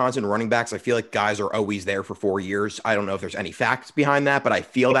of Wisconsin running backs, I feel like guys are always there for 4 years. I don't know if there's any facts behind that, but I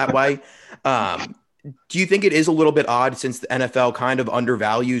feel that way. Do you think it is a little bit odd since the NFL kind of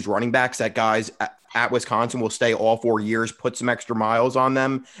undervalues running backs that guys at Wisconsin will stay all 4 years, put some extra miles on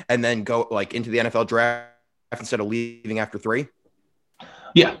them, and then go like into the NFL draft instead of leaving after 3?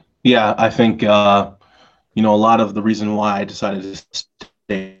 Yeah. I think, a lot of the reason why I decided to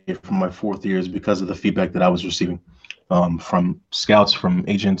stay from my 4th year is because of the feedback that I was receiving from scouts, from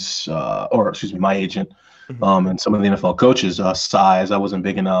agents, my agent, and some of the NFL coaches. Size, I wasn't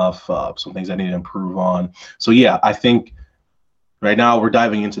big enough, some things I need to improve on. So, yeah, I think right now we're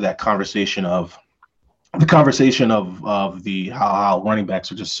diving into that conversation of how running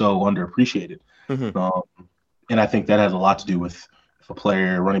backs are just so underappreciated. And I think that has a lot to do with if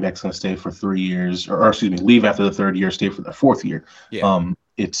a running back's going to stay for 3 years, leave after the 3rd year, stay for the 4th year. Yeah.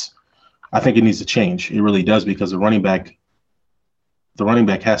 I think it needs to change. It really does, because the running back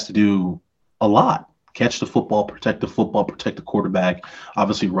has to do a lot. Catch the football, protect the quarterback,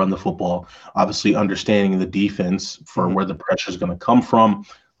 obviously run the football, obviously understanding the defense for where the pressure is going to come from.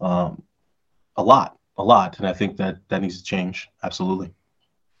 A lot. And I think that needs to change. Absolutely.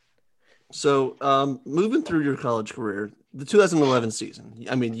 So moving through your college career, the 2011 season,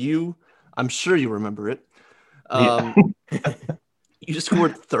 I mean, I'm sure you remember it. You just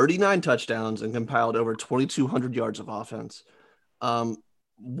scored 39 touchdowns and compiled over 2,200 yards of offense.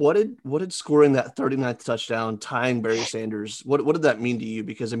 What did scoring that 39th touchdown, tying Barry Sanders, what did that mean to you?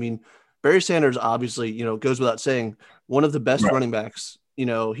 Because, I mean, Barry Sanders obviously, goes without saying, one of the best running backs.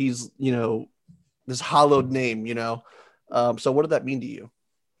 He's, this hallowed name, So what did that mean to you?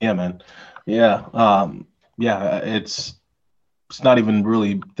 Yeah, man. Yeah. It's not even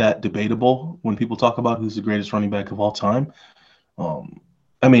really that debatable when people talk about who's the greatest running back of all time.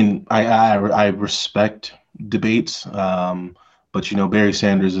 I mean, I respect debates, but Barry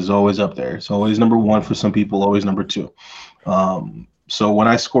Sanders is always up there. It's always number 1 for some people, always number 2. So when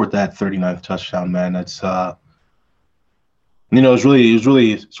I scored that 39th touchdown, man, that's it's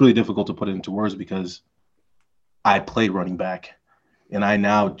really difficult to put it into words, because I played running back, and I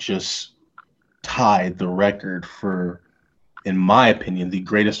now just tied the record for, in my opinion, the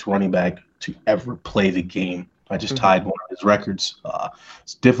greatest running back to ever play the game. I just tied one of his records.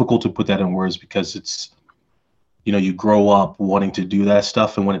 It's difficult to put that in words, because it's, you grow up wanting to do that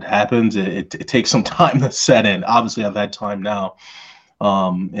stuff, and when it happens, it takes some time to set in. Obviously, I've had time now,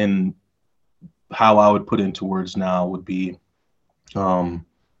 and how I would put it into words now would be,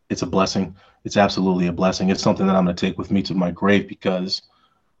 it's a blessing. It's absolutely a blessing. It's something that I'm going to take with me to my grave, because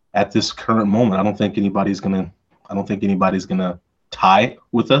at this current moment, I don't think anybody's gonna tie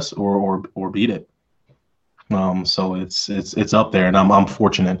with us or beat it. So it's up there, and I'm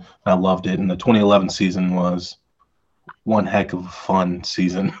fortunate. I loved it, and the 2011 season was one heck of a fun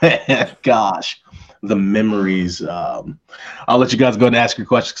season. Gosh, the memories. I'll let you guys go and ask your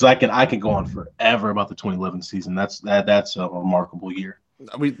questions, because I can go on forever about the 2011 season. That's a remarkable year.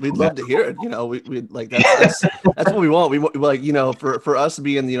 We'd love to hear it. We like that's what we want. We like, for us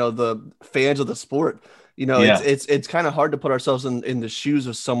being, the fans of the sport, it's kind of hard to put ourselves in the shoes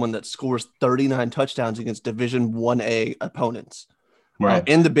of someone that scores 39 touchdowns against Division 1A opponents, right?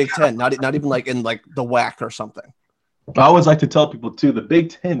 In the Big Ten, not even like in like the WAC or something. I always like to tell people too, the Big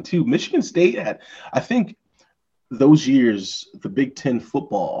Ten too. Michigan State had, I think, those years, the Big Ten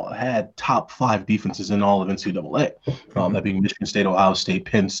football had top 5 defenses in all of NCAA. That being Michigan State, Ohio State,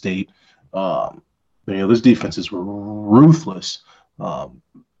 Penn State. Those defenses were ruthless.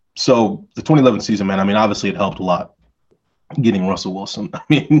 So the 2011 season, man, I mean, obviously it helped a lot getting Russell Wilson. I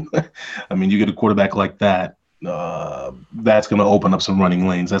mean, you get a quarterback like that, that's going to open up some running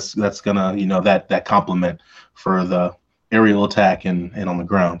lanes. That's going to, that complement for the aerial attack and on the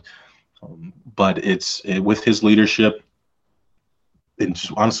ground. But it's with his leadership and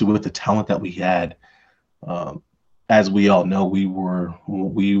just honestly with the talent that we had, as we all know, we were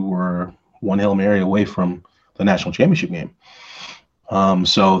one Hail Mary away from the national championship game.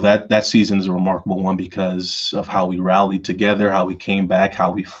 So that season is a remarkable one because of how we rallied together, how we came back,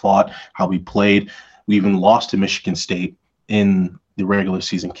 how we fought, how we played. We even lost to Michigan State in the regular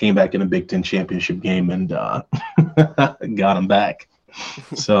season, came back in a Big Ten championship game, and got them back.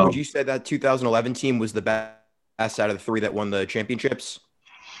 So would you say that 2011 team was the best out of the 3 that won the championships?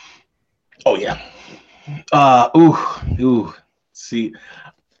 Oh yeah. See,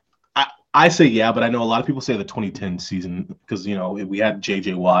 I say yeah, but I know a lot of people say the 2010 season because, we had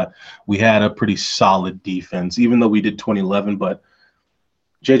J.J. Watt. We had a pretty solid defense, even though we did 2011. But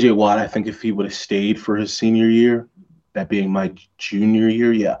J.J. Watt, I think if he would have stayed for his senior year, that being my junior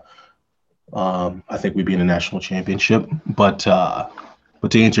year, yeah, I think we'd be in a national championship. But to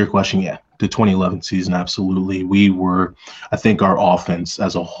answer your question, yeah, the 2011 season, absolutely. I think our offense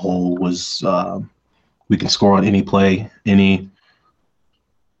as a whole was we can score on any play, any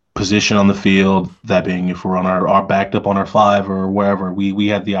position on the field, that being if we're on our backed up on our 5 or wherever, we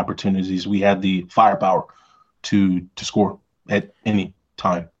had the opportunities, we had the firepower to score at any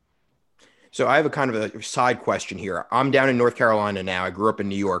time. So I have a kind of a side question here. I'm down in North Carolina now. I grew up in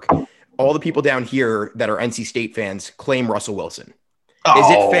New York. All the people down here that are NC State fans claim Russell Wilson. Is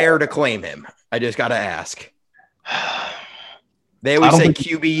it fair to claim him? I just got to ask. They always say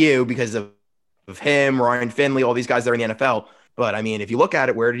QBU because of him, Ryan Finley, all these guys that are in the NFL. But, I mean, if you look at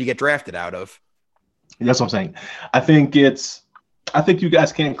it, where did he get drafted out of? That's what I'm saying. I think you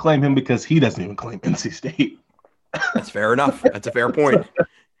guys can't claim him because he doesn't even claim NC State. That's fair enough. That's a fair point.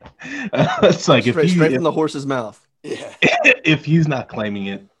 It's like straight from the horse's mouth. Yeah. If he's not claiming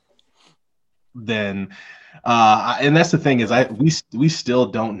it, then and that's the thing is we still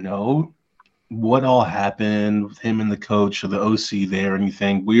don't know what all happened with him and the coach or the OC there or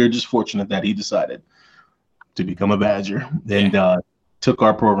anything. We are just fortunate that he decided to become a Badger and took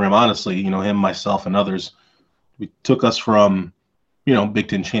our program, honestly, him, myself, and others. We took us from, Big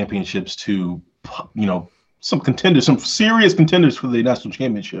Ten championships to, some serious contenders for the national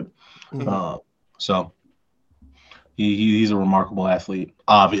championship. Mm-hmm. So he's a remarkable athlete,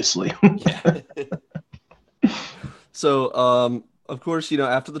 obviously. So, of course,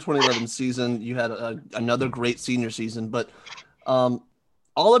 after the 2011 season, you had another great senior season, but all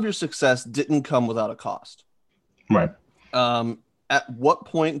of your success didn't come without a cost. Right. At what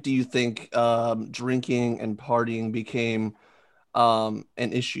point do you think drinking and partying became an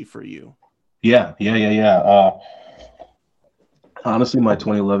issue for you? Yeah. Honestly, my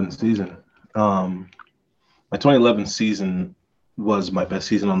 2011 season was my best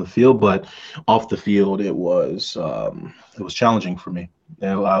season on the field, but off the field, it was challenging for me.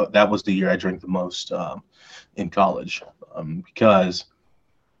 That was the year I drank the most in college because,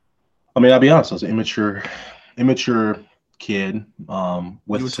 I'll be honest, I was an immature kid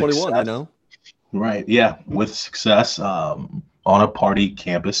with you were success. 21, Right, yeah, with success on a party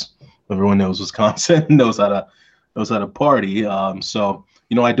campus. Everyone knows Wisconsin knows how to party. So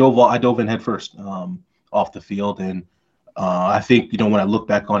I dove in head first off the field, and I think when I look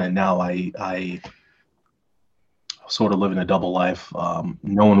back on it now, I sort of living a double life.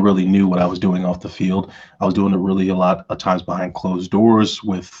 No one really knew what I was doing off the field. I was doing it really a lot of times behind closed doors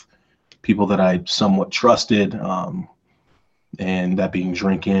with people that I somewhat trusted, and that being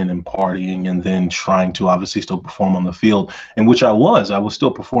drinking and partying, and then trying to obviously still perform on the field, and which I was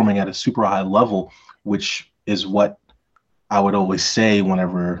still performing at a super high level, which is what I would always say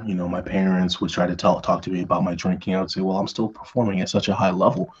whenever, my parents would try to talk to me about my drinking. I would say, well, I'm still performing at such a high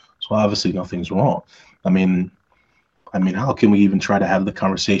level, so obviously nothing's wrong. I mean, how can we even try to have the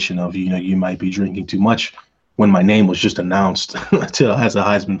conversation of, you might be drinking too much when my name was just announced as a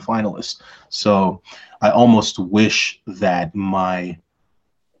Heisman finalist? So I almost wish that my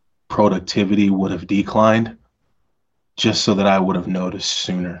productivity would have declined just so that I would have noticed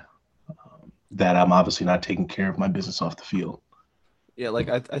sooner that I'm obviously not taking care of my business off the field. Yeah, like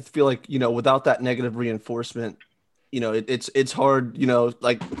I feel like, without that negative reinforcement, it's hard,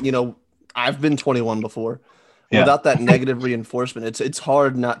 I've been 21 before. Yeah. Without that negative reinforcement, it's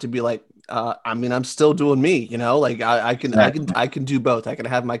hard not to be like, I'm still doing me, I can do both. I can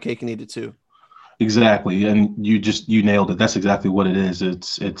have my cake and eat it too. Exactly. And you nailed it. That's exactly what it is.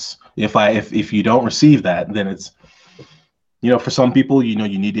 It's if you don't receive that, then it's, for some people, you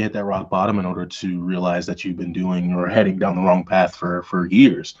need to hit that rock bottom in order to realize that you've been doing or heading down the wrong path for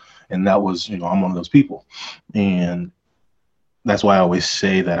years. And that was, I'm one of those people. And that's why I always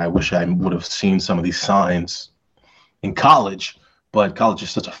say that I wish I would have seen some of these signs in college, but college is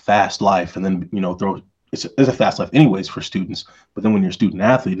such a fast life. And then, it's a fast life anyways for students. But then when you're a student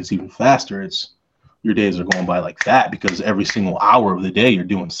athlete, it's even faster. Your days are going by like that because every single hour of the day you're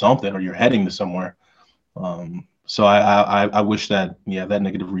doing something or you're heading to somewhere. So I wish that, that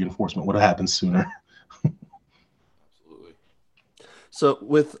negative reinforcement would have happened sooner. Absolutely. So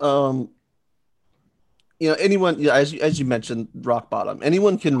with, anyone, as you mentioned, rock bottom,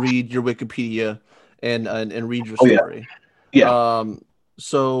 anyone can read your Wikipedia and read your story. Yeah.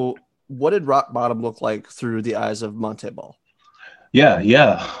 So what did rock bottom look like through the eyes of Montee Ball? Yeah.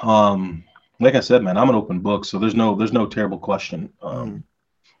 Like I said, man, I'm an open book, so there's no terrible question.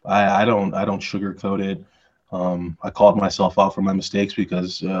 I don't sugarcoat it. I called myself out for my mistakes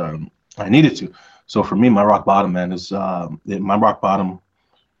because I needed to. So for me, my rock bottom, man, is my rock bottom.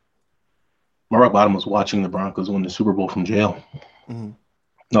 My rock bottom was watching the Broncos win the Super Bowl from jail. Mhm.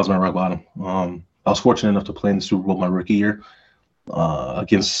 That was my rock bottom. I was fortunate enough to play in the Super Bowl my rookie year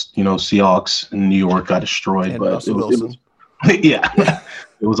against Seahawks in New York. Got destroyed, And but Russell it Wilson. was yeah,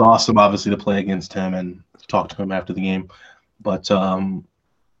 it was awesome. Obviously, to play against him and talk to him after the game. But then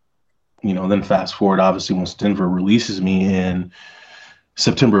fast forward, obviously, once Denver releases me in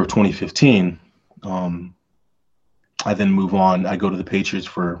September of 2015, I then move on. I go to the Patriots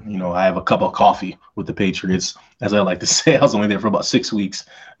for, I have a cup of coffee with the Patriots, as I like to say. I was only there for about 6 weeks,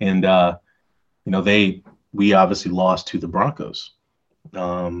 and we obviously lost to the Broncos.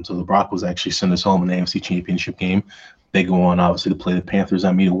 So the Broncos actually sent us home in the AFC Championship game. They go on, obviously, to play the Panthers.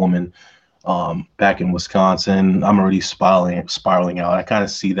 I meet a woman back in Wisconsin. I'm already spiraling out. I kind of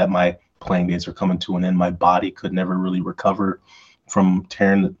see that my playing days are coming to an end. My body could never really recover from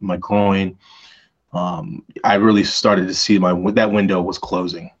tearing my groin. I really started to see that window was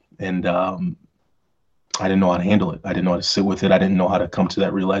closing, and I didn't know how to handle it. I didn't know how to sit with it. I didn't know how to come to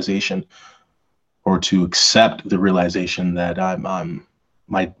that realization or to accept the realization that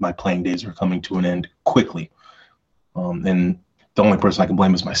my playing days are coming to an end quickly. And the only person I can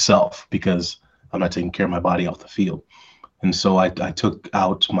blame is myself because I'm not taking care of my body off the field. And so I took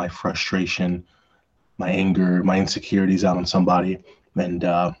out my frustration, my anger, my insecurities out on somebody and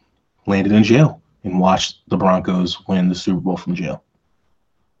landed in jail and watched the Broncos win the Super Bowl from jail.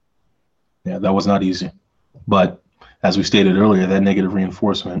 Yeah, that was not easy. But as we stated earlier, that negative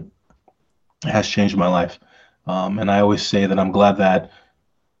reinforcement has changed my life. And I always say that I'm glad that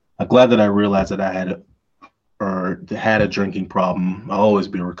I realized that I had a drinking problem. I'll always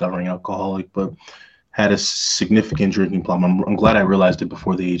be a recovering alcoholic, but had a significant drinking problem. I'm glad I realized it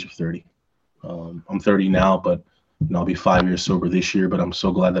before the age of 30. I'm 30 now, but I'll be 5 years sober this year. But I'm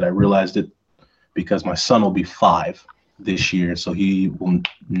so glad that I realized it because my son will be 5 this year, so he will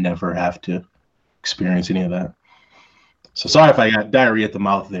never have to experience any of that. So sorry if I got diarrhea at the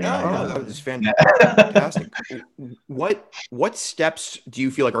mouth there. No, that was fantastic. What steps do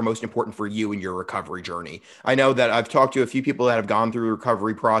you feel like are most important for you in your recovery journey? I know that I've talked to a few people that have gone through the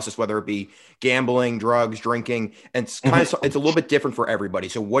recovery process, whether it be gambling, drugs, drinking, and it's it's a little bit different for everybody.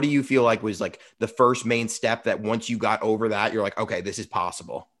 So what do you feel like was like the first main step that once you got over that, you're like, okay, this is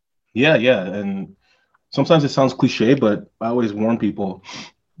possible? Yeah. And sometimes it sounds cliche, but I always warn people,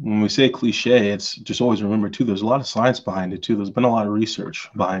 when we say cliche, it's just always remember too, there's a lot of science behind it too. There's been a lot of research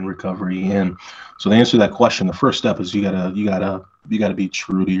behind recovery. And so to answer that question, the first step is you gotta be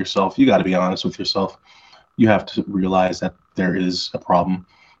true to yourself. You gotta be honest with yourself. You have to realize that there is a problem.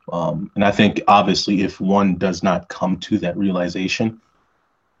 And I think obviously if one does not come to that realization,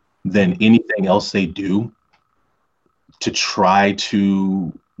 then anything else they do to try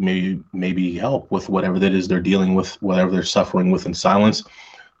to maybe help with whatever that is they're dealing with, whatever they're suffering with in silence,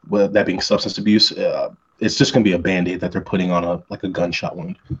 with that being substance abuse, it's just going to be a Band-Aid that they're putting on a gunshot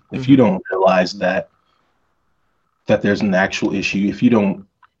wound. Mm-hmm. If you don't realize that there's an actual issue, if you don't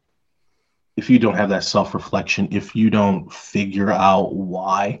have that self-reflection, if you don't figure out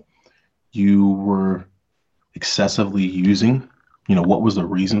why you were excessively using, what was the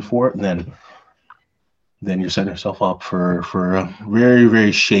reason for it, then you're setting yourself up for a very,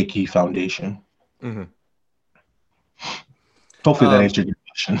 very shaky foundation. Mm-hmm. Hopefully that answered your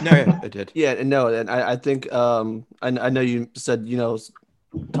question. No, yeah, it did. Yeah, no, and I think I know you said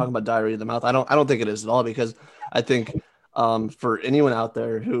talking about diarrhea in the mouth. I don't think it is at all, because I think for anyone out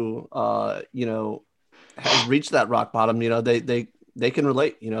there who has reached that rock bottom, they can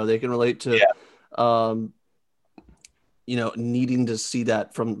relate. They can relate to needing to see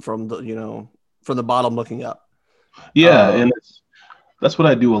that from the bottom looking up. Yeah, and that's what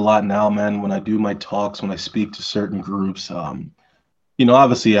I do a lot now, man. When I do my talks, when I speak to certain groups,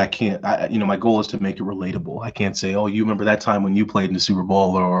 obviously I can't, my goal is to make it relatable. I can't say, oh, you remember that time when you played in the Super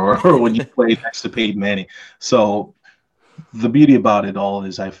Bowl or when you played next to Peyton Manning. So the beauty about it all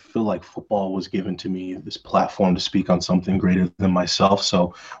is I feel like football was given to me this platform to speak on something greater than myself.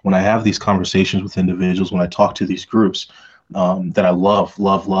 So when I have these conversations with individuals, when I talk to these groups that I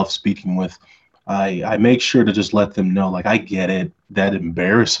love speaking with, I make sure to just let them know, like, I get it, that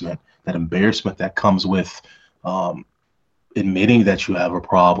embarrassment that comes with admitting that you have a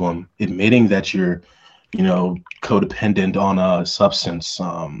problem, admitting that you're, codependent on a substance,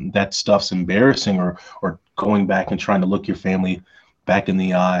 that stuff's embarrassing, or going back and trying to look your family back in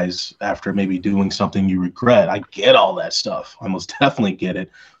the eyes after maybe doing something you regret. I get all that stuff. I most definitely get it.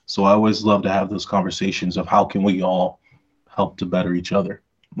 So I always love to have those conversations of how can we all help to better each other.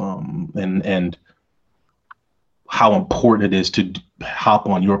 and how important it is to hop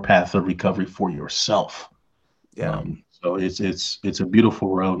on your path of recovery for yourself. Yeah. So it's a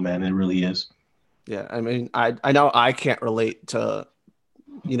beautiful road, man. It really is. Yeah. I mean, I know I can't relate to,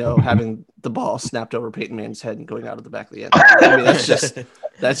 having the ball snapped over Peyton Manning's head and going out of the back of the end. I mean,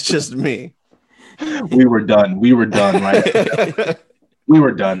 that's just me. We were done, right? We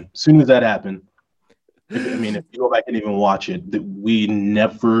were done. As soon as that happened, I mean, if you go back and even watch it, we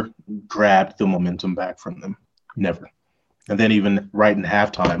never grabbed the momentum back from them. Never. And then even right in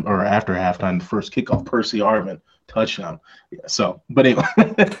halftime or after halftime, the first kickoff, Percy Harvin, touchdown. Yeah, so, but anyway.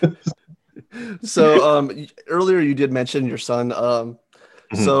 So earlier you did mention your son.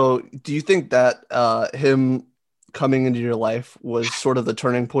 So do you think that him coming into your life was sort of the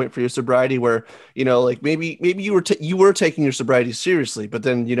turning point for your sobriety, where like maybe you were taking your sobriety seriously, but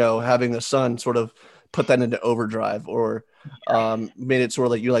then having a son sort of put that into overdrive, or made it sort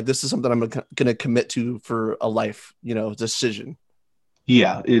of like you're like, this is something I'm gonna commit to for a life decision?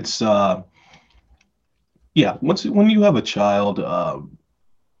 Yeah, it's when you have a child,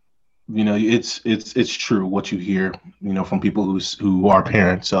 it's true what you hear, from people who are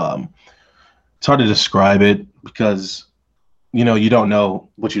parents. It's hard to describe it because, you don't know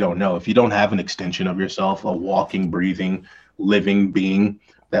what you don't know. If you don't have an extension of yourself, a walking, breathing, living being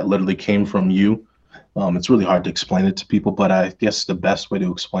that literally came from you, it's really hard to explain it to people. But I guess the best way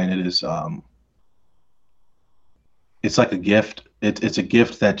to explain it is, it's like a gift. It's a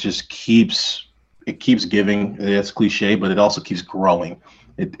gift that just keeps giving. It's cliche, but it also keeps growing.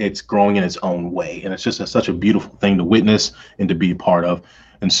 It's growing in its own way, and it's just such a beautiful thing to witness and to be a part of.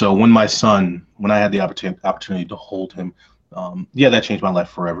 And so when I had the opportunity to hold him, that changed my life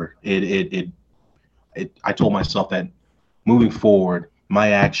forever. I told myself that moving forward,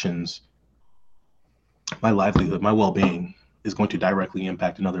 my actions, my livelihood, my well-being is going to directly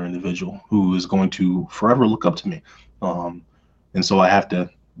impact another individual who is going to forever look up to me. And so I have to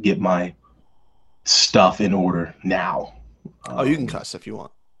get my stuff in order now. You can cuss if you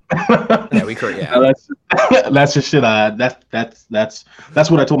want. Yeah, we could. Yeah, that's just shit. That's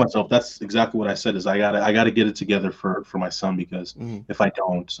what I told myself. That's exactly what I said. Is I gotta get it together for my son, because if I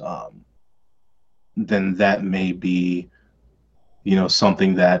don't, then that may be,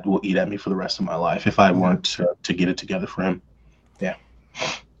 something that will eat at me for the rest of my life if I weren't to get it together for him. Yeah.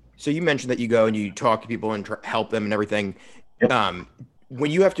 So you mentioned that you go and you talk to people and help them and everything. Yep.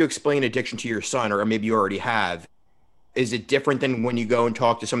 When you have to explain addiction to your son, or maybe you already have, is it different than when you go and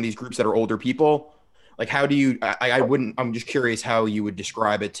talk to some of these groups that are older people? Like, how do you, I'm just curious how you would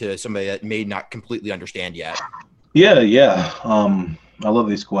describe it to somebody that may not completely understand yet. Yeah. I love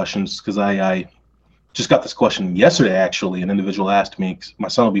these questions because I just got this question yesterday. Actually, an individual asked me, my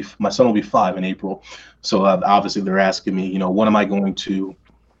son will be 5 in April. So obviously they're asking me, what am I going to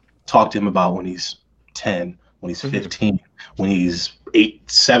talk to him about when he's 10, when he's 15, when he's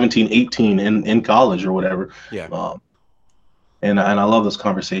 17, 18 in college or whatever. Yeah. And I love those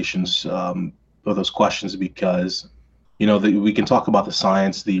conversations, or those questions, because, we can talk about the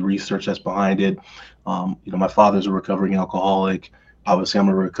science, the research that's behind it. My father's a recovering alcoholic. Obviously, I'm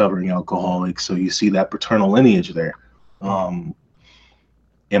a recovering alcoholic. So you see that paternal lineage there. Am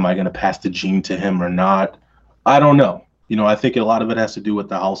I going to pass the gene to him or not? I don't know. I think a lot of it has to do with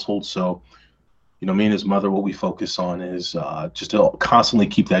the household. So, me and his mother, what we focus on is just to constantly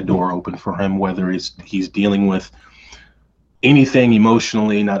keep that door open for him, whether he's dealing with anything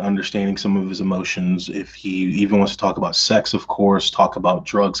emotionally, not understanding some of his emotions. If he even wants to talk about sex, of course, talk about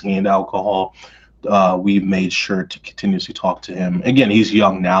drugs and alcohol, we've made sure to continuously talk to him. Again, he's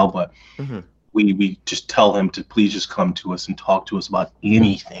young now, but we just tell him to please just come to us and talk to us about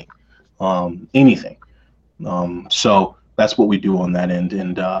anything. So that's what we do on that end.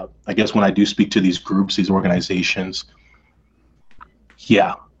 And I guess when I do speak to these groups, these organizations,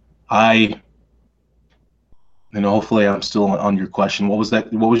 hopefully I'm still on your question. What was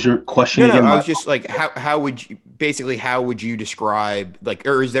that? What was your question again? I was just like, how would you describe, like,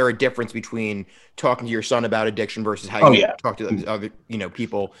 or is there a difference between talking to your son about addiction versus how you talk to the other,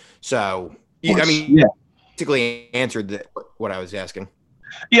 people? So, basically answered what I was asking.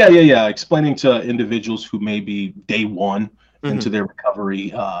 Yeah. Explaining to individuals who may be day one into their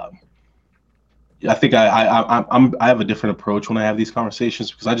recovery. I think I have a different approach when I have these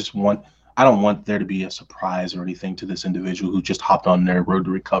conversations, because I don't want there to be a surprise or anything to this individual who just hopped on their road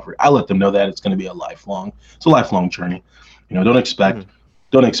to recovery. I let them know that it's going to be a lifelong journey.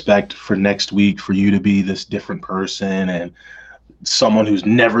 Don't expect for next week for you to be this different person and someone who's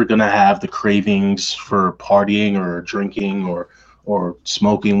never going to have the cravings for partying or drinking or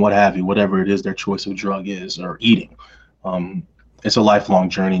smoking, what have you, whatever it is their choice of drug is, or eating. it's a lifelong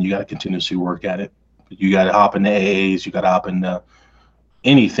journey. You got to continuously work at it. You got to hop into AAs. You got to hop into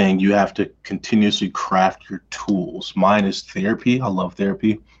anything. You have to continuously craft your tools. Mine is therapy. I love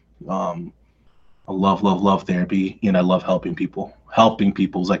therapy. I love therapy, and I love helping people. Helping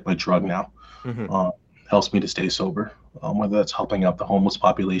people is like my drug now. Helps me to stay sober, whether that's helping out the homeless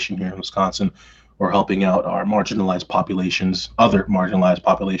population here in Wisconsin or helping out our marginalized populations, other marginalized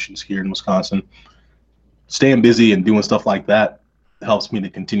populations here in Wisconsin. Staying busy and doing stuff like that helps me to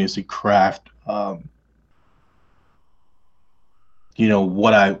continuously craft,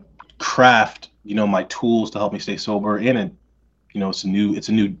 what I craft, my tools to help me stay sober. And it, it's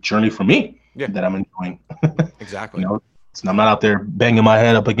a new journey for me that I'm enjoying. Exactly. I'm not out there banging my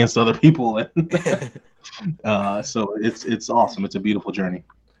head up against other people. So it's awesome. It's a beautiful journey.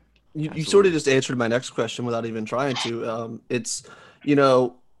 You sort of just answered my next question without even trying to. It's,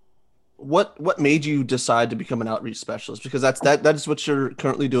 what made you decide to become an outreach specialist? Because that is what you're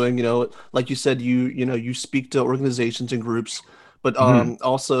currently doing. Like you said, you speak to organizations and groups, but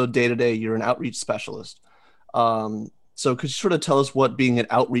also day to day you're an outreach specialist. So could you sort of tell us what being an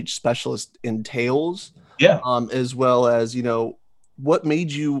outreach specialist entails? Yeah. As well as, what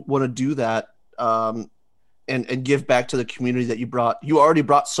made you want to do that and give back to the community that you already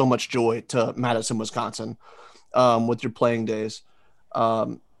brought so much joy to Madison, Wisconsin with your playing days.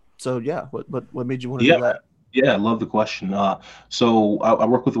 So yeah, what made you want to do that? Yeah, I love the question. So I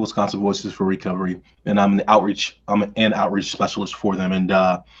work with the Wisconsin Voices for Recovery, and I'm an outreach specialist for them. And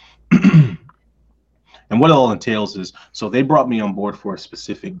and what it all entails is, so they brought me on board for a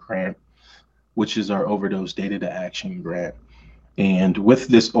specific grant, which is our Overdose Data to Action grant. And with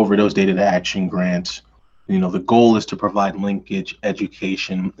this Overdose Data to Action grant, the goal is to provide linkage,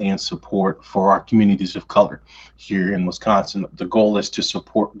 education, and support for our communities of color here in Wisconsin. The goal is to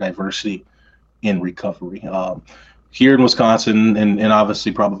support diversity in recovery. Here in Wisconsin, and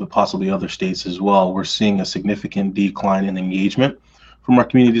obviously possibly other states as well, we're seeing a significant decline in engagement from our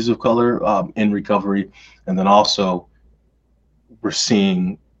communities of color in recovery. And then also we're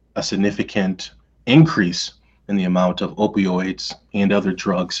seeing a significant increase in the amount of opioids and other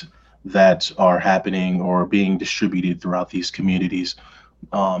drugs that are happening or being distributed throughout these communities.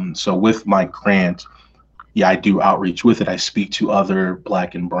 So with my grant, I do outreach with it. I speak to other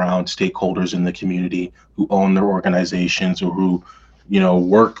Black and brown stakeholders in the community who own their organizations or who,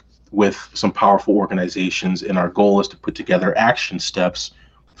 work with some powerful organizations. And our goal is to put together action steps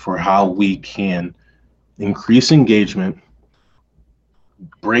for how we can increase engagement,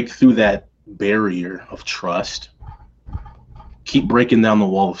 break through that barrier of trust, keep breaking down the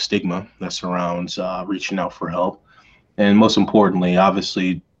wall of stigma that surrounds reaching out for help, and most importantly,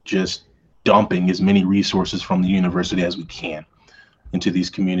 obviously, just dumping as many resources from the university as we can into these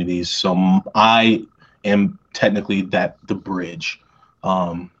communities. So I am technically the bridge.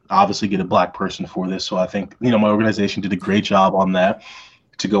 Obviously get a Black person for this, so I think my organization did a great job on that,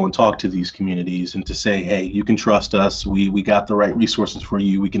 to go and talk to these communities and to say, hey, you can trust us. We got the right resources for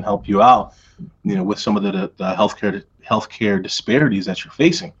you. We can help you out, with some of the healthcare disparities that you're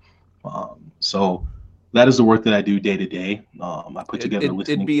facing. So that is the work that I do day to day. I put together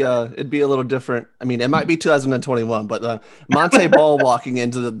it'd be a little different. I mean, it might be 2021, but Monte Ball walking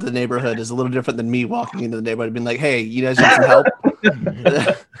into the neighborhood is a little different than me walking into the neighborhood being like, hey, you guys need some help.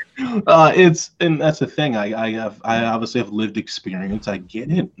 And that's the thing. I obviously have lived experience. I get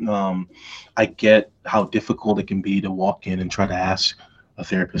it. I get how difficult it can be to walk in and try to ask a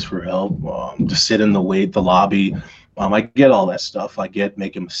therapist for help, to sit in the lobby. I get all that stuff. I get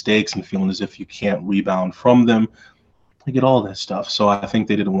making mistakes and feeling as if you can't rebound from them. I get all that stuff. So I think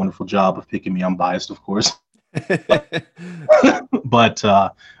they did a wonderful job of picking me. I'm biased, of course. But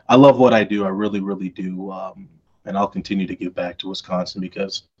I love what I do. I really, really do. And I'll continue to give back to Wisconsin,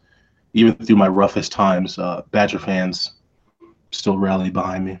 because even through my roughest times, Badger fans still rally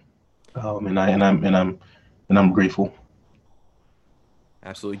behind me. And I'm grateful.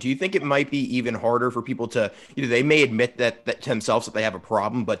 Absolutely. Do you think it might be even harder for people to, they may admit that to themselves that they have a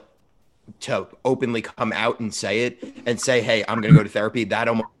problem, but to openly come out and say it and say, hey, I'm going to go to therapy, that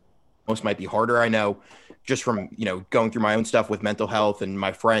almost might be harder. I know just from, going through my own stuff with mental health and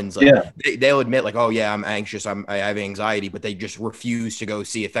my friends, they'll admit like, oh yeah, I'm anxious, I have anxiety, but they just refuse to go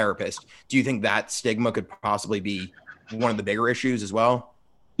see a therapist. Do you think that stigma could possibly be one of the bigger issues as well?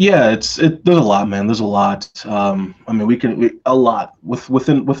 Yeah, there's a lot, man. There's a lot. I mean, we a lot with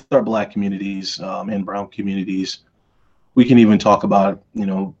our Black communities and brown communities. We can even talk about,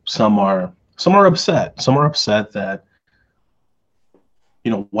 some are upset. Some are upset that,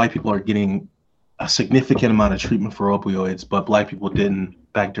 white people are getting a significant amount of treatment for opioids, but Black people didn't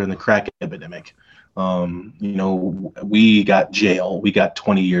back during the crack epidemic. You know, we got jail. We got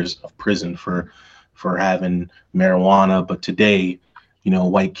 20 years of prison for having marijuana. But today, you know,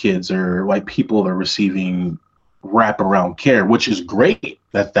 white people are receiving wraparound care, which is great.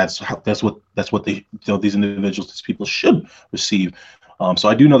 That's what they, you know, these people should receive. So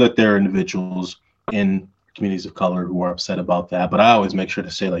I do know that there are individuals in communities of color who are upset about that, but I always make sure to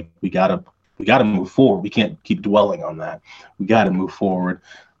say, like, we gotta move forward. We can't keep dwelling on that. We gotta move forward.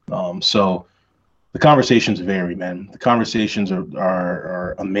 So the conversations vary, man. The conversations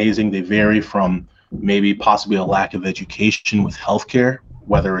are amazing. They vary from maybe possibly a lack of education with healthcare,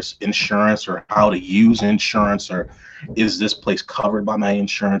 whether it's insurance or how to use insurance, or is this place covered by my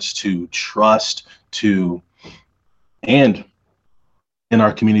insurance, to trust, and in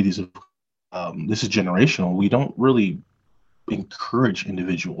our communities of this is generational. We don't really encourage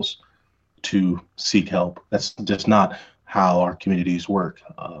individuals to seek help. That's just not how our communities work.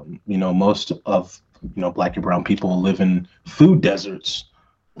 You know, most of, you know, Black and brown people live in food deserts.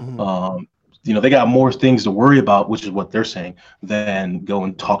 Mm-hmm. You know, they got more things to worry about, which is what they're saying, than go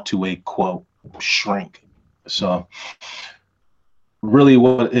and talk to a quote shrink. So really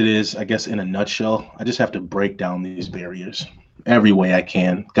what it is, I guess, in a nutshell, I just have to break down these barriers every way I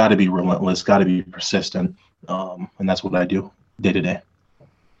can. Got to be relentless, got to be persistent. And that's what I do day to day.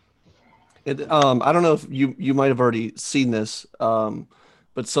 I don't know if you might have already seen this,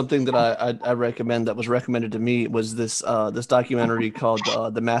 but something that I recommend, that was recommended to me, was this documentary called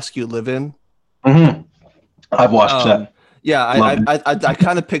The Mask You Live In. Mm-hmm. I've watched that. Yeah, I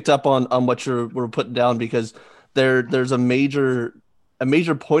kind of picked up on what we're putting down, because there's a major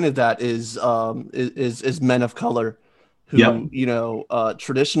point of that is men of color who, yep, you know,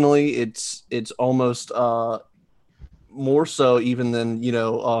 traditionally it's almost more so even than, you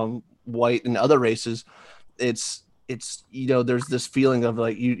know, white and other races. It's you know, there's this feeling of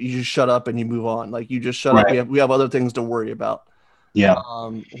like you just shut up and you move on. Like, you just shut up. We have other things to worry about. Yeah.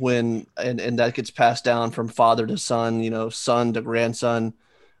 When that gets passed down from father to son, you know, son to grandson.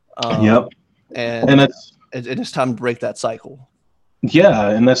 Yep. And it's time to break that cycle. Yeah,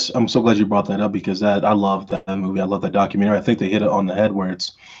 and I'm so glad you brought that up, because I love that movie. I love that documentary. I think they hit it on the head, where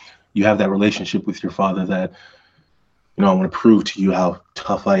you have that relationship with your father that, you know, I want to prove to you how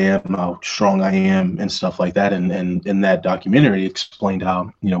tough I am, how strong I am, and stuff like that. And in that documentary, explained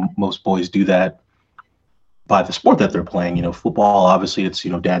how, you know, most boys do that by the sport that they're playing. You know, football, obviously, it's,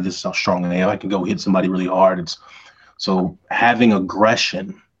 you know, dad, this is how strong I am. I can go hit somebody really hard. So having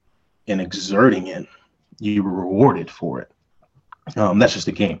aggression and exerting it, you're rewarded for it. That's just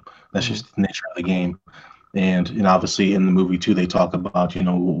the game. That's just the nature of the game. And obviously in the movie too, they talk about, you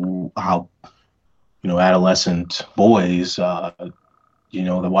know, how, you know, adolescent boys, you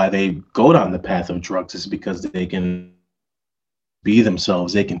know, why they go down the path of drugs is because they can be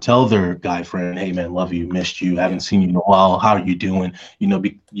themselves. They can tell their guy friend, hey man, love you, missed you, haven't seen you in a while, how are you doing? You know,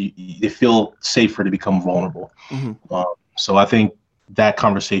 they feel safer to become vulnerable. Mm-hmm. So I think that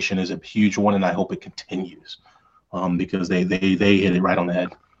conversation is a huge one, and I hope it continues, because they hit it right on the head.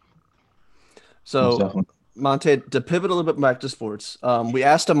 So Monte, to pivot a little bit back to sports, we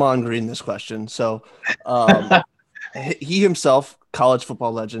asked Ahman Green this question. So he himself, college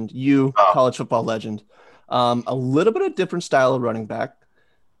football legend, college football legend, a little bit of different style of running back.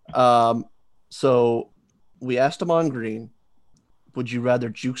 So we asked Ahman Green, would you rather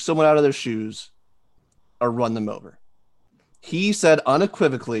juke someone out of their shoes or run them over? He said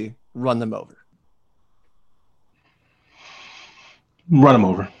unequivocally, run them over. Run them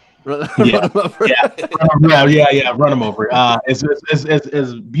over. Run them over. Yeah. Run them over.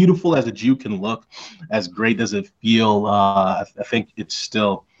 As beautiful as a juke can look, as great as it feel, I think it's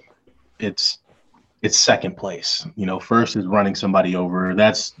second place. You know, first is running somebody over.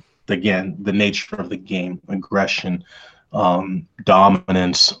 That's, again, the nature of the game: aggression,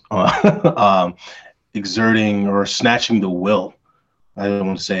 dominance, exerting or snatching the will. I don't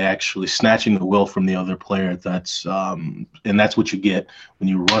want to say actually snatching the will from the other player. That's and that's what you get when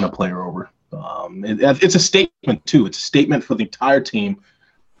you run a player over. It's a statement too. It's a statement for the entire team,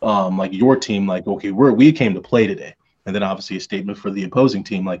 like your team. Like, okay, we came to play today, and then obviously a statement for the opposing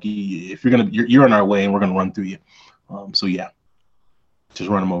team. Like, if you're in our way, and we're gonna run through you. So yeah, just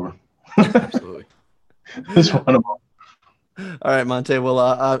run them over. Absolutely. Just run them over. All right, Monte. Well,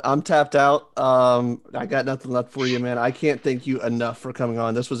 I'm tapped out. I got nothing left for you, man. I can't thank you enough for coming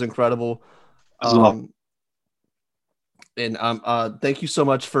on. This was incredible. And thank you so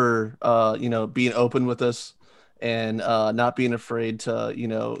much for you know, being open with us and not being afraid to, you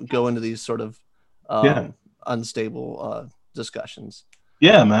know, go into these sort of unstable discussions.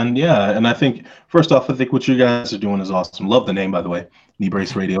 Yeah, man. Yeah, and I think first off, I think what you guys are doing is awesome. Love the name, by the way, Knee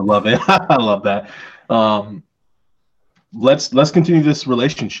Brace Radio. Love it. I love that. Um, let's continue this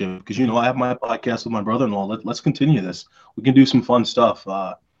relationship because I have my podcast with my brother-in-law. Let's continue this. We can do some fun stuff.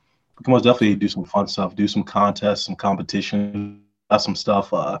 We can most definitely do some fun stuff. Do some contests, some competition, some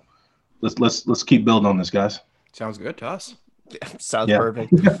stuff. Let's keep building on this, guys. Sounds good to us. Sounds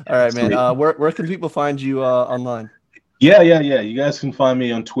perfect. All right, man. Where can people find you online? Yeah. You guys can find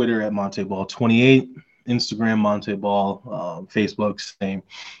me on Twitter at MonteBall28, Instagram MonteBall, Facebook same.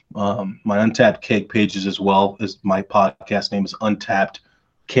 My Untapped Keg pages as well as my podcast name is Untapped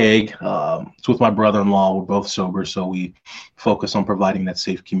Keg. It's with my brother-in-law. We're both sober, so we focus on providing that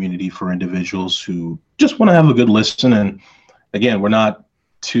safe community for individuals who just want to have a good listen. And again, we're not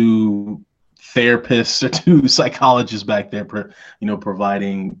two therapists or two psychologists back there,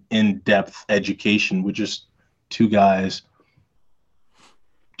 providing in-depth education. We're just two guys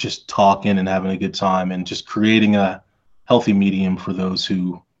just talking and having a good time and just creating a healthy medium for those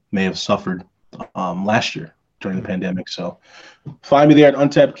who may have suffered last year during the pandemic. So find me there at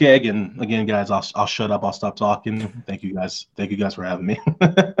Untapped Keg. And again, guys, I'll shut up. I'll stop talking. Thank you guys. Thank you guys for having me.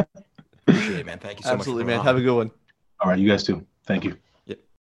 Appreciate it, man. Thank you so much. Absolutely, man. Have a good one. All right, you guys too. Thank you. Yep.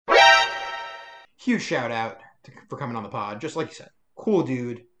 Huge shout out for coming on the pod. Just like you said, cool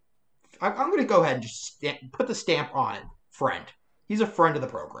dude. I'm going to go ahead and just put the stamp on it. Friend. He's a friend of the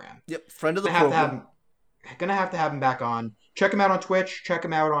program. Yep, friend of the program. Gonna have to have him back on. Check him out on Twitch. Check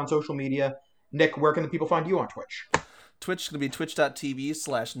him out on social media. Nick, where can the people find you on Twitch? Twitch is going to be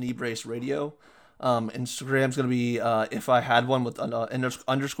twitch.tv/kneebraceradio. Instagram's going to be if I had one with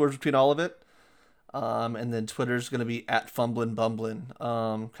underscores between all of it. And then Twitter's going to be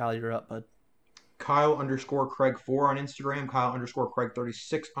 @fumblinbumblin. Kyle, you're up, bud. Kyle_Craig4 on Instagram.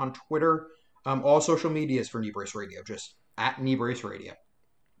 Kyle_Craig36 on Twitter. All social medias for Knee Brace Radio. Just @Knee Brace Radio.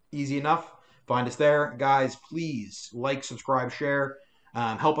 Easy enough. Find us there. Guys, please like, subscribe, share.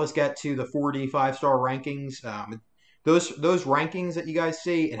 Help us get to the 45-star rankings. Those rankings that you guys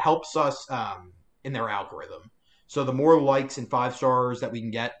see, it helps us in their algorithm. So the more likes and 5 stars that we can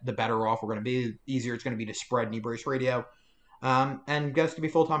get, the better off we're going to be. The easier it's going to be to spread Knee Brace Radio. And get us to be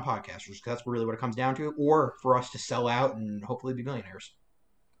full-time podcasters, because that's really what it comes down to. Or for us to sell out and hopefully be millionaires.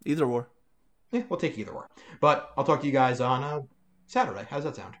 Either or. Yeah, we'll take either or. But I'll talk to you guys on Saturday. How's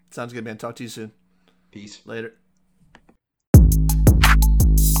that sound? Sounds good, man. Talk to you soon. Peace. Later.